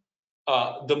them?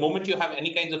 The moment you have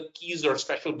any kinds of keys or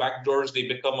special backdoors, they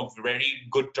become a very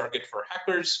good target for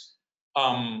hackers.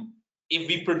 If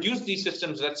we produce these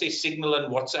systems, let's say Signal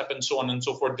and WhatsApp and so on and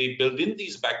so forth, they build in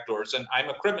these backdoors, and I'm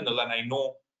a criminal and I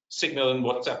know Signal and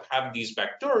WhatsApp have these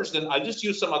backdoors, then I'll just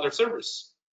use some other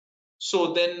service.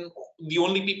 So then the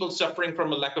only people suffering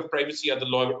from a lack of privacy are the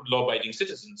law-abiding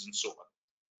citizens and so on.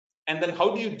 And then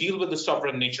how do you deal with the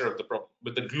sovereign nature of the problem,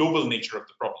 with the global nature of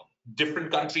the problem? Different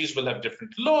countries will have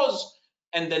different laws,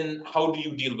 and then how do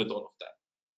you deal with all of that?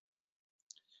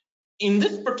 In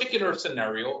this particular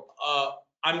scenario,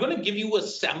 I'm going to give you a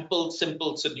sample,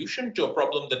 simple solution to a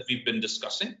problem that we've been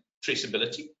discussing,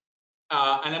 traceability.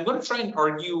 And I'm going to try and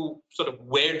argue sort of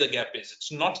where the gap is.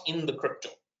 It's not in the crypto,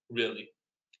 really.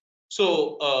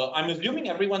 So I'm assuming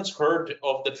everyone's heard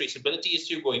of the traceability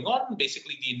issue going on.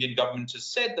 Basically, the Indian government has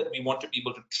said that we want to be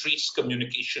able to trace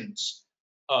communications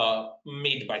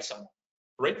made by someone,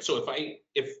 right? So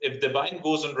if Debayan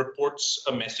goes and reports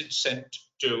a message sent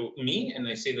to me, and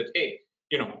I say that, hey,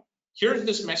 here's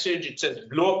this message, it says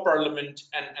blow up parliament,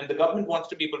 and the government wants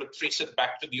to be able to trace it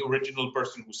back to the original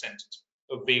person who sent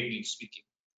it, vaguely speaking.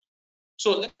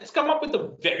 So let's come up with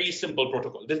a very simple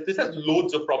protocol. This has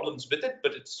loads of problems with it,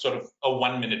 but it's sort of a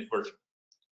 1-minute version.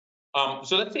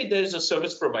 So let's say there's a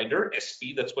service provider,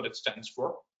 SP, that's what it stands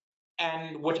for.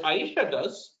 And what Aisha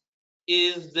does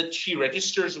is that she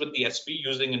registers with the SP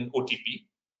using an OTP.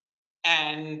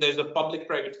 And there's a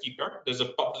public-private key card. There's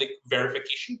a public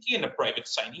verification key and a private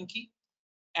signing key.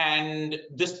 And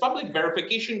this public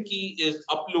verification key is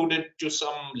uploaded to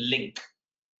some link.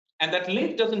 And that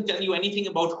link doesn't tell you anything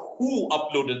about who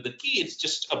uploaded the key. It's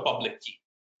just a public key,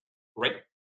 right?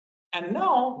 And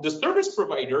now the service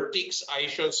provider takes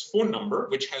Aisha's phone number,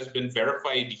 which has been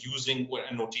verified using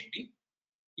an OTP,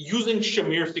 using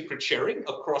Shamir secret sharing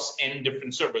across n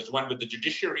different servers, one with the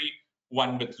judiciary,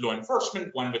 one with law enforcement,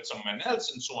 one with someone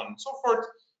else, and so on and so forth.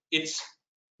 It's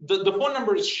the phone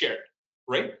number is shared,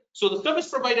 right? So the service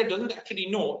provider doesn't actually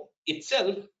know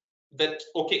itself that,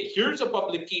 okay, here's a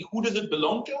public key. Who does it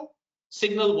belong to?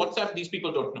 Signal, WhatsApp, these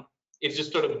people don't know. It's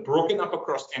just sort of broken up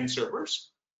across n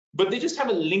servers, but they just have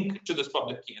a link to this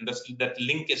public key, and that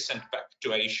link is sent back to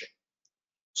Aisha.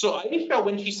 So Aisha,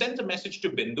 when she sends a message to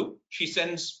Bindu, she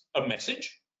sends a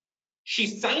message. She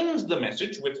signs the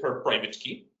message with her private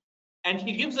key, and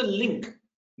she gives a link,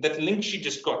 that link she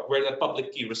just got, where that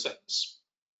public key resides.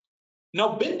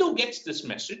 Now Bindu gets this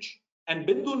message, and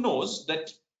Bindu knows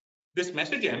that this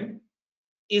message M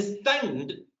is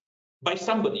signed by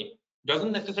somebody.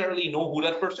 Doesn't necessarily know who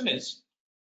that person is,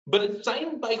 but it's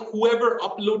signed by whoever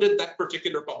uploaded that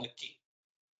particular public key.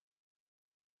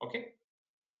 Okay.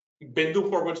 Bindu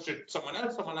forwards to someone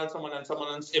else, someone else, someone else, someone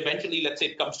else. Eventually, let's say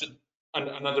it comes to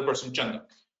another person, Chanda.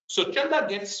 So Chanda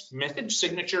gets message,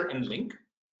 signature, and link.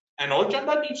 And all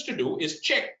Chanda needs to do is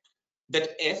check that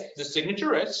S, the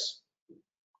signature S,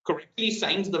 correctly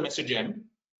signs the message M.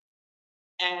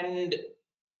 And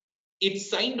it's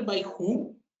signed by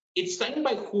who? It's signed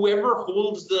by whoever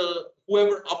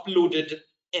uploaded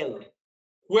L,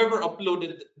 whoever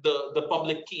uploaded the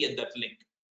public key at that link.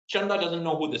 Chanda doesn't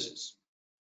know who this is.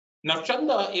 Now,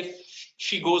 Chanda, if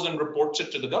she goes and reports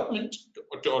it to the government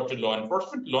or to law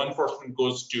enforcement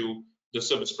goes to the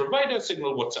service provider,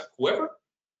 Signal, WhatsApp, whoever,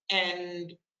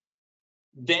 and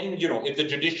then, if the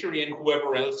judiciary and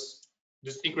whoever else,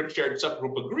 the secret shared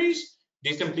subgroup agrees,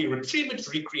 they simply retrieve it,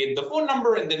 recreate the phone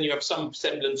number, and then you have some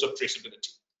semblance of traceability.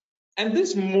 And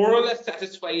this more or less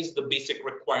satisfies the basic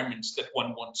requirements that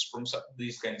one wants from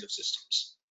these kinds of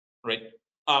systems, right?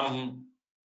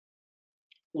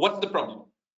 What's the problem?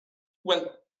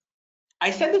 Well, I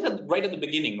said this right at the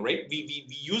beginning, right? We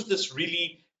use this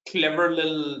really clever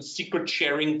little secret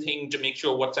sharing thing to make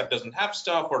sure WhatsApp doesn't have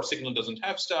stuff or Signal doesn't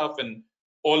have stuff, and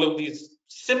all of these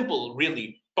simple,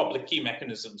 really public key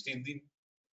mechanisms.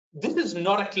 This is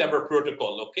not a clever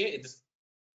protocol, okay? It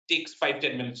takes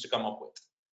 5-10 minutes to come up with.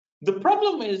 The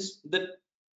problem is that,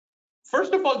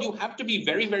 first of all, you have to be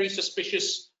very, very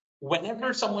suspicious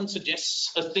whenever someone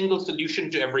suggests a single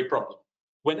solution to every problem.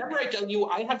 Whenever I tell you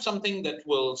I have something that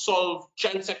will solve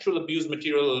child sexual abuse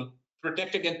material,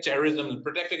 protect against terrorism,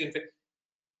 protect against,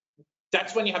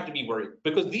 that's when you have to be worried,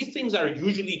 because these things are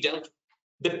usually dealt with.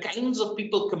 The kinds of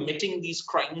people committing these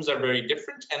crimes are very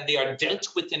different, and they are dealt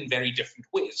with in very different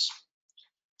ways.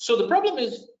 So the problem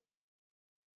is,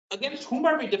 against whom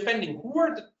are we defending? Who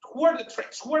are the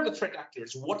threats? Who are the threat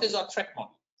actors? What is our threat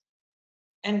model?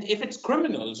 And if it's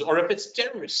criminals, or if it's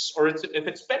terrorists, or if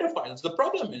it's pedophiles, the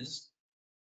problem is,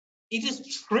 it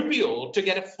is trivial to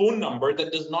get a phone number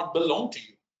that does not belong to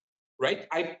you, right?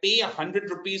 I pay 100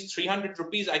 rupees, 300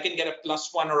 rupees, I can get a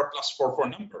 +1 or a +4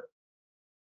 phone number.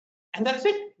 And that's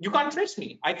it. You can't trace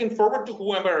me. I can forward to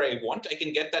whoever I want. I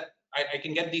can get that. I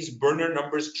can get these burner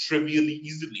numbers trivially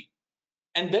easily.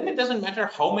 And then it doesn't matter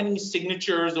how many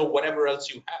signatures or whatever else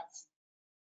you have,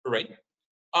 right?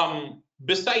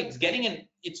 Besides getting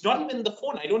it's not even the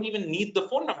phone. I don't even need the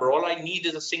phone number. All I need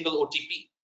is a single OTP.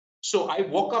 So I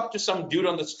walk up to some dude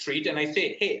on the street and I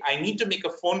say, hey, I need to make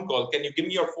a phone call. Can you give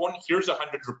me your phone? Here's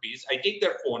 100 rupees. I take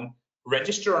their phone,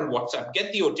 register on WhatsApp,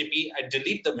 get the OTP, I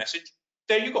delete the message.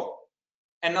 There you go.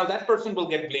 And now that person will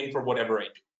get blamed for whatever I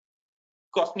do.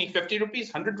 Cost me 50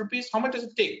 rupees, 100 rupees. How much does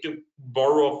it take to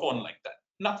borrow a phone like that?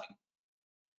 Nothing.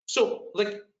 So,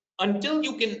 like, until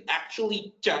you can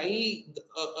actually tie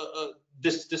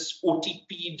this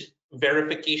OTP'd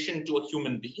verification to a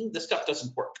human being, this stuff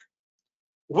doesn't work.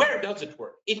 Where does it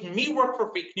work? It may work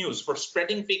for fake news. For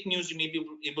spreading fake news, you may be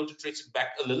able to trace it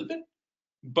back a little bit.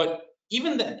 But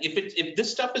even then, if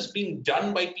this stuff is being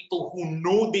done by people who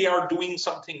know they are doing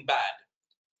something bad,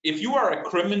 if you are a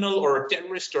criminal or a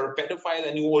terrorist or a pedophile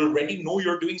and you already know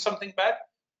you're doing something bad,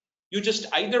 you just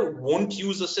either won't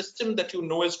use a system that you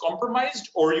know is compromised,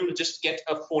 or you'll just get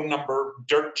a phone number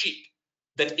dirt cheap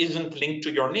that isn't linked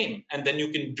to your name, and then you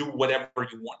can do whatever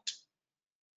you want,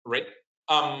 right?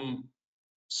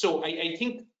 So I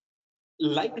think,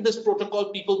 like this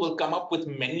protocol, people will come up with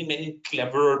many, many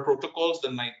cleverer protocols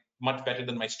much better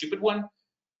than my stupid one.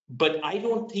 But I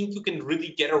don't think you can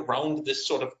really get around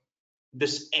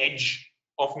this edge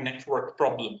of network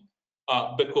problem,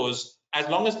 because as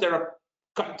long as there are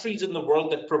countries in the world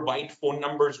that provide phone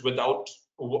numbers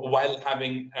while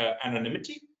having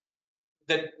anonymity,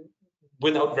 that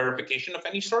without verification of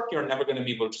any sort, you're never going to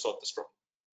be able to solve this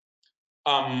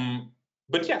problem.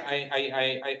 But yeah,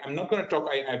 I'm not going to talk.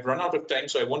 I've run out of time,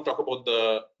 so I won't talk about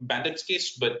the bandits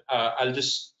case. But I'll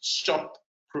just stop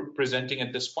presenting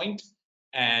at this point,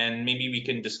 and maybe we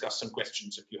can discuss some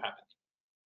questions if you have any.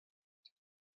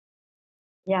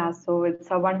 Yeah, so it's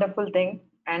a wonderful thing.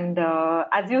 And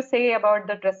as you say about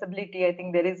the traceability, I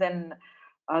think there is an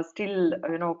still,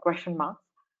 question marks.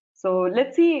 So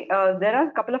let's see, there are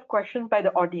a couple of questions by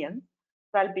the audience.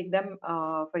 So I'll pick them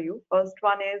for you. First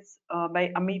one is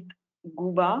by Amit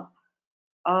Guba.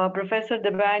 Professor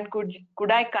Debayan,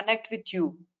 could I connect with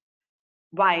you?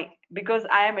 Why? Because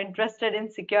I am interested in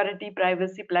security,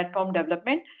 privacy, platform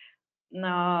development.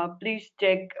 Please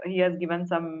check. He has given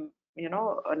some,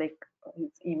 like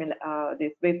his email,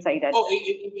 this website Oh, address.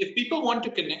 if people want to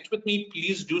connect with me,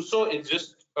 please do so. It's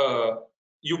just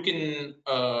you can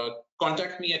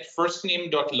contact me at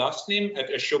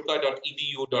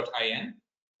firstname.lastname@ashoka.edu.in,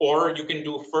 or you can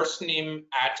do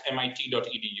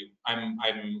firstname@mit.edu.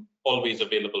 I'm always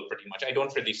available pretty much. I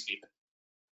don't really sleep.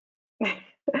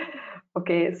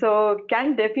 Okay, so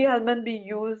can Diffie-Hellman be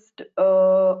used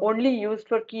only used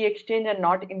for key exchange and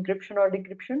not encryption or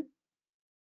decryption?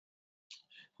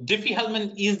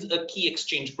 Diffie-Hellman is a key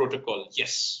exchange protocol.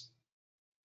 Yes.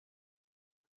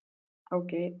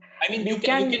 Okay. I mean, you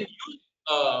can use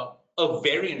a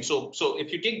variant. So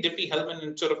if you take Diffie-Hellman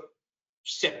and sort of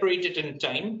separate it in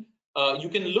time, you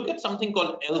can look at something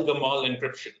called El-Gamal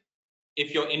encryption.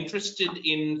 If you're interested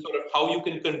in sort of how you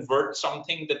can convert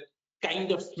something that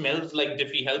kind of smells like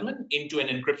Diffie-Hellman into an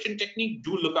encryption technique,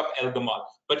 do look up El-Gamal.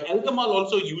 But El-Gamal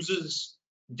also uses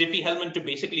Diffie-Hellman to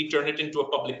basically turn it into a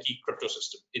public key crypto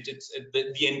system. It's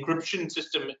the encryption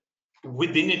system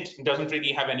within it doesn't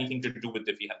really have anything to do with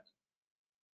Diffie-Hellman.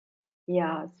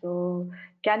 Yeah, so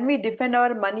can we defend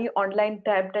our money online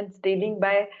theft and stealing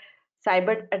by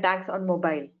cyber attacks on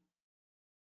mobile?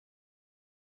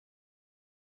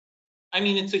 I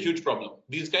mean, it's a huge problem.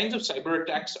 These kinds of cyber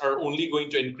attacks are only going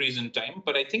to increase in time,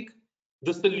 but I think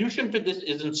the solution to this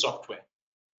isn't software,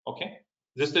 okay?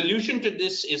 The solution to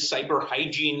this is cyber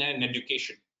hygiene and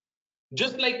education.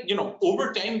 Just like,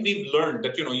 over time we've learned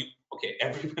that, okay,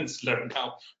 everyone's learned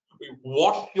now,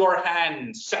 wash your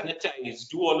hands, sanitize,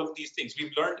 do all of these things.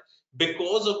 We've learned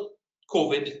because of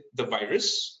COVID, the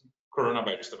virus,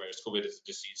 coronavirus, the virus, COVID is a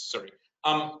disease, sorry.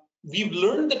 We've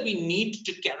learned that we need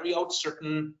to carry out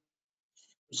certain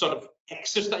sort of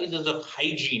exercises of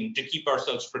hygiene to keep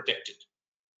ourselves protected,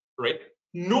 right?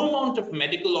 No amount of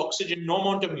medical oxygen, no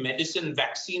amount of medicine,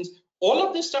 vaccines, all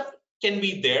of this stuff can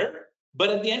be there. But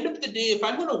at the end of the day, if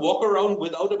I'm going to walk around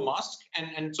without a mask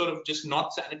and sort of just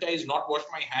not sanitize, not wash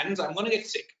my hands, I'm going to get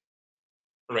sick,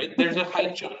 right? There's a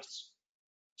high chance.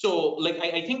 So, like,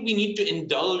 I think we need to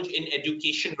indulge in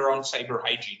education around cyber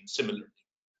hygiene similarly.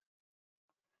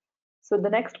 So the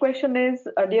next question is,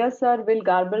 dear sir, will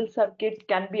garbled circuit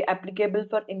can be applicable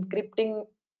for encrypting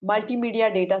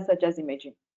multimedia data such as image?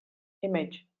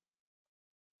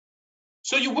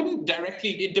 So you wouldn't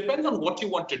directly, it depends on what you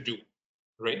want to do,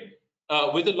 right?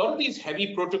 With a lot of these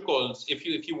heavy protocols, if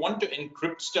you want to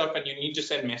encrypt stuff and you need to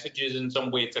send messages in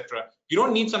some way, etc., you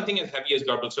don't need something as heavy as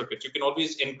garbled circuits. You can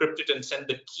always encrypt it and send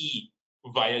the key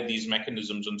via these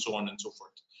mechanisms and so on and so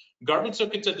forth. Garbled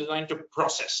circuits are designed to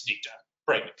process data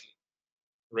privately,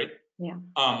 right? Yeah.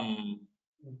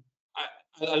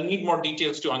 I'll need more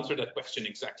details to answer that question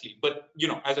exactly. But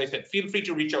as I said, feel free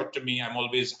to reach out to me. I'm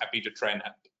always happy to try and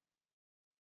help.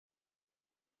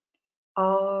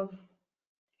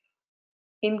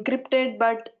 Encrypted,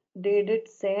 but they did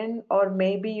send, or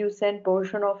maybe you send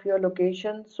portion of your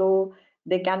location, so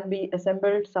they can be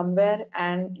assembled somewhere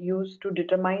and used to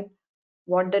determine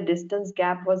what the distance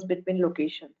gap was between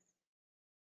locations.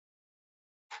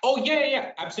 Oh,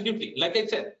 yeah, absolutely. Like I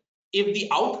said, if the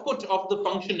output of the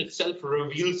function itself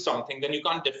reveals something, then you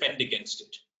can't defend against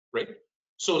it, right?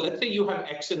 So let's say you have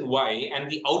x and y, and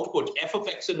the output f of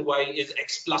x and y is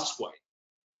x plus y.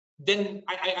 Then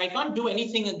I can't do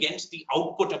anything against the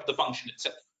output of the function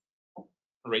itself,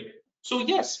 right? So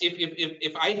yes,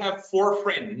 if I have 4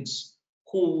 friends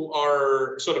who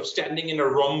are sort of standing in a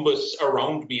rhombus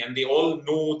around me and they all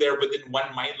know they're within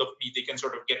 1 mile of me, they can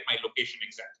sort of get my location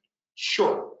exactly.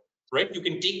 Sure, right? You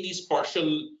can take these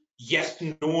partial yes,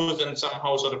 no's and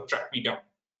somehow sort of track me down.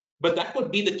 But that would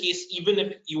be the case even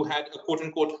if you had a quote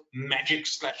unquote magic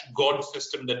 / God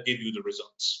system that gave you the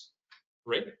results,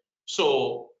 right?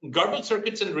 So garbled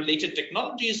circuits and related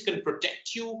technologies can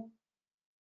protect you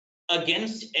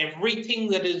against everything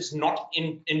that is not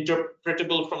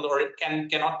interpretable from or it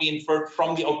cannot be inferred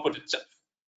from the output itself.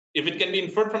 If it can be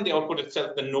inferred from the output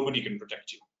itself, then nobody can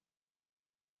protect you.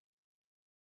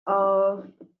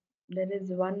 There is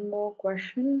one more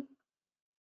question.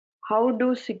 How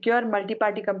do secure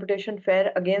multi-party computation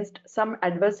fare against some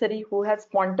adversary who has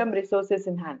quantum resources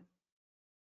in hand?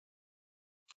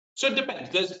 So it depends.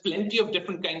 There's plenty of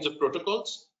different kinds of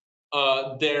protocols.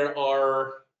 There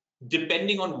are,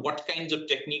 depending on what kinds of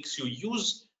techniques you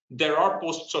use, there are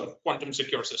post sort of quantum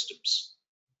secure systems.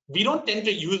 We don't tend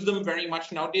to use them very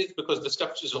much nowadays because the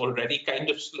stuff is already kind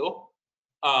of slow.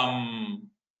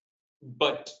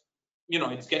 But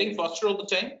it's getting faster all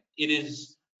the time. It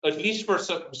is, at least for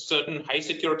certain high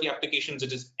security applications,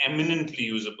 it is eminently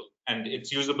usable, and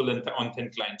it's usable on thin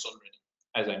clients already,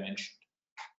 as I mentioned.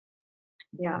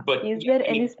 Yeah. But is there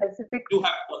any specific? You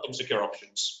have quantum secure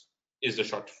options. Is the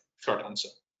short answer.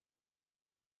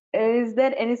 Is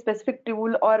there any specific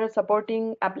tool or a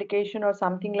supporting application or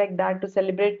something like that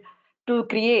to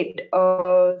create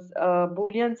a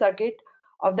Boolean circuit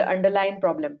of the underlying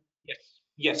problem?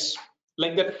 Yes.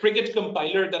 Like that frigate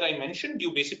compiler that I mentioned,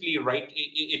 you basically write,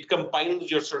 it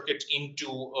compiles your circuit into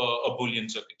a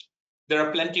Boolean circuit. There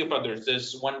are plenty of others.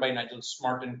 There's one by Nigel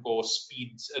Smart and Co.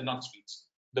 Not Speeds,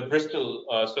 the Bristol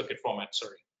circuit format,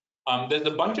 sorry. There's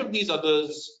a bunch of these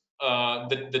others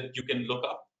that you can look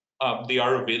up. They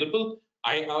are available.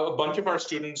 A bunch of our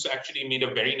students actually made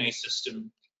a very nice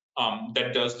system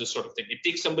that does this sort of thing. It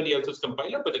takes somebody else's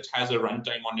compiler, but it has a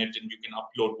runtime on it, and you can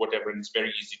upload whatever, and it's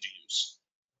very easy to use.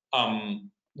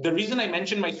 The reason I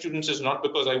mention my students is not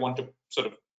because I want to sort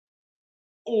of,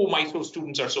 oh, my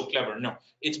students are so clever. No,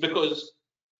 it's because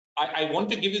I want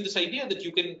to give you this idea that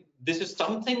this is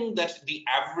something that the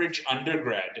average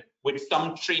undergrad with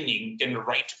some training can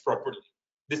write properly.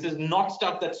 This is not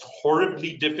stuff that's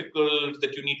horribly difficult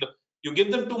that you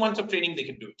give them 2 months of training, they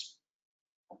can do it.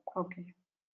 Okay.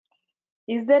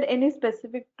 Is there any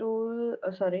specific tool?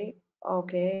 Sorry.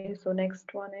 Okay. So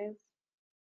next one is,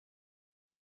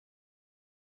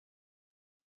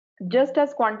 just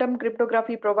as quantum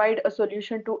cryptography provide a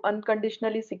solution to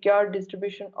unconditionally secure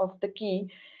distribution of the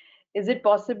key, is it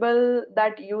possible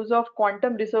that use of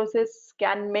quantum resources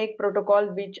can make protocol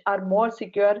which are more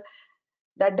secure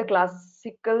than the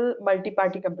classical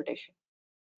multi-party computation?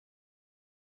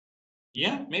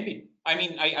 Yeah, maybe. I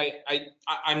mean,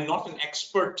 I'm not an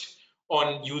expert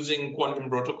on using quantum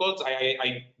protocols.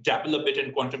 I dabble a bit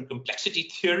in quantum complexity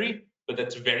theory, but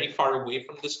that's very far away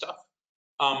from this stuff.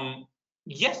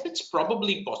 Yes, it's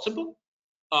probably possible.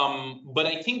 But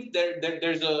I think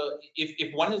there's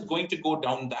if one is going to go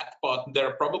down that path, there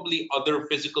are probably other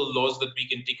physical laws that we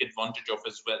can take advantage of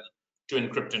as well to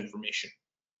encrypt information,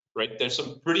 right? There's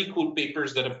some pretty cool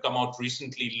papers that have come out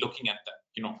recently looking at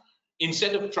that.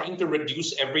 Instead of trying to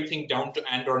reduce everything down to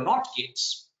and or not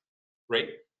gates, right?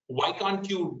 Why can't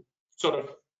you sort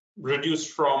of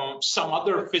reduce from some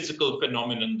other physical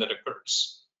phenomenon that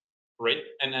occurs, right?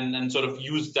 And sort of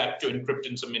use that to encrypt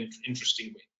in some interesting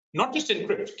way. Not just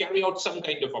encrypt, carry out some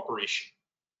kind of operation.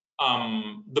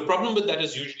 The problem with that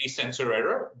is usually sensor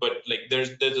error, but like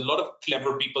there's a lot of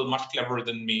clever people, much cleverer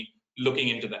than me, looking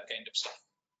into that kind of stuff.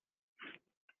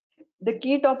 The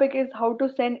key topic is how to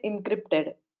send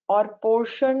encrypted or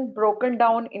portion broken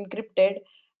down encrypted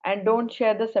and don't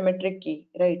share the symmetric key,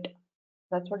 right?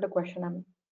 That's what the question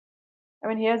I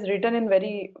mean, he has written in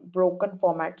very broken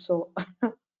format, so.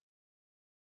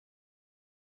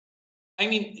 I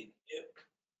mean,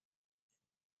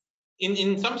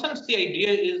 in some sense, the idea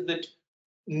is that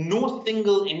no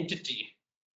single entity,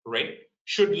 right,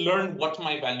 should learn what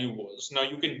my value was. Now,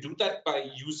 you can do that by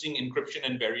using encryption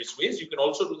in various ways. You can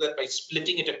also do that by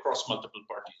splitting it across multiple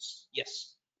parties.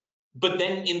 Yes. But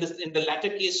then in the latter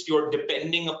case, you're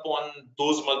depending upon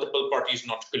those multiple parties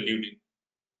not colluding.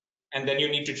 And then you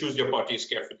need to choose your parties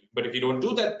carefully. But if you don't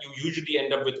do that, you usually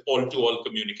end up with all-to-all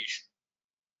communication.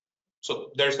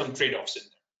 So there's some trade-offs in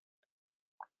there.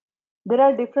 There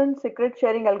are different secret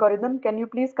sharing algorithms. Can you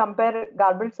please compare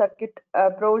garbled circuit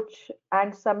approach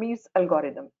and Sami's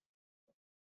algorithm?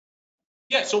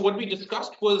 Yeah, so what we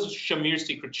discussed was Shamir's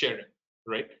secret sharing,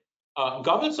 right?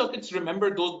 Garbled circuits,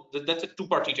 remember, that's a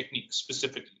two-party technique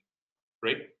specifically,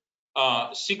 right?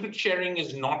 Secret sharing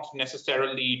is not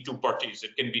necessarily two parties.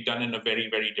 It can be done in a very,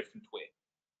 very different way.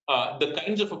 The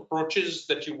kinds of approaches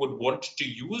that you would want to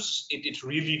use, it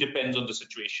really depends on the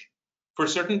situation. For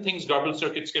certain things, garbled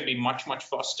circuits can be much, much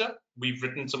faster. We've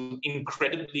written some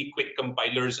incredibly quick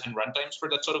compilers and runtimes for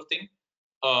that sort of thing.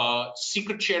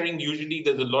 Secret sharing, usually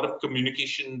there's a lot of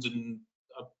communications and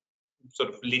sort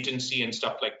of latency and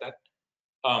stuff like that.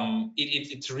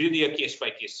 It's really a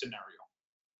case-by-case scenario.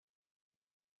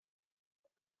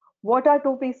 What are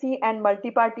 2PC and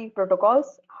multi-party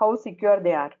protocols? How secure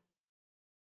they are?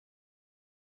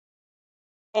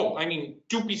 Oh, I mean,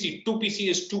 2PC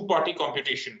is two-party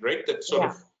computation, right? That's sort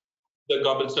of the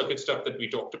garbled circuit stuff that we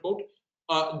talked about.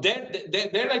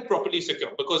 They're like properly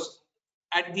secure, because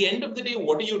at the end of the day,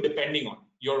 what are you depending on?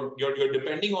 You're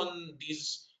depending on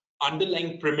these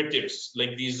underlying primitives,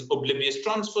 like these oblivious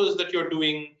transfers that you're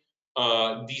doing,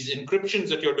 these encryptions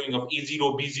that you're doing of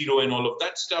A0, B0, and all of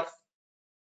that stuff,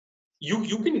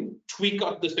 you can tweak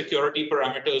up the security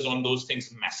parameters on those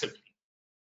things massively,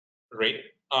 right?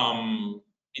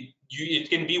 It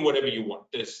can be whatever you want.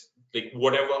 There's like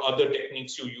whatever other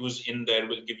techniques you use in there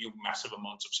will give you massive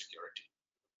amounts of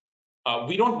security.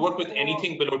 We don't work with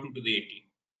anything below 2 to the 80,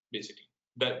 basically.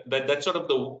 That's sort of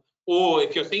the, oh,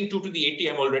 if you're saying 2 to the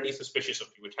 80, I'm already suspicious of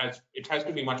you. It has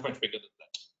to be much bigger than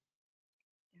that.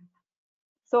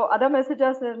 So other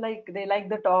messages are like they like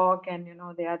the talk, and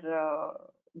they are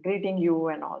greeting you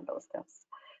and all those stuff.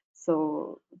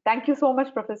 So thank you so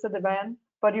much, Professor Debayan,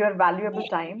 for your valuable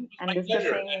time and My pleasure.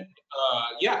 discussing. And,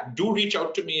 yeah, do reach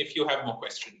out to me if you have more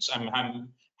questions. I'm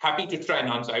happy to try and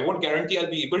answer. I won't guarantee I'll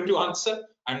be able to answer.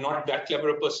 I'm not that clever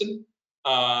a person,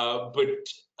 but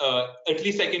at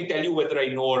least I can tell you whether I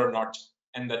know or not,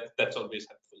 and that's always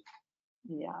helpful.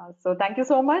 Yeah, so thank you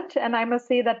so much. And I must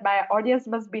say that my audience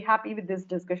must be happy with this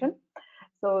discussion.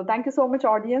 So thank you so much,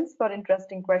 audience, for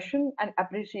interesting question, and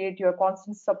appreciate your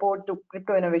constant support to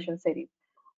Crypto Innovation Series.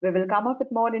 We will come up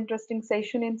with more interesting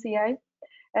session in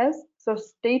CIS. So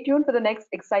stay tuned for the next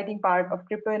exciting part of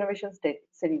Crypto Innovation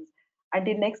Series.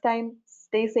 Until next time,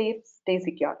 stay safe, stay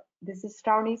secure. This is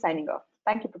Shravani signing off.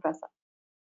 Thank you, Professor.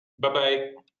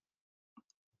 Bye-bye.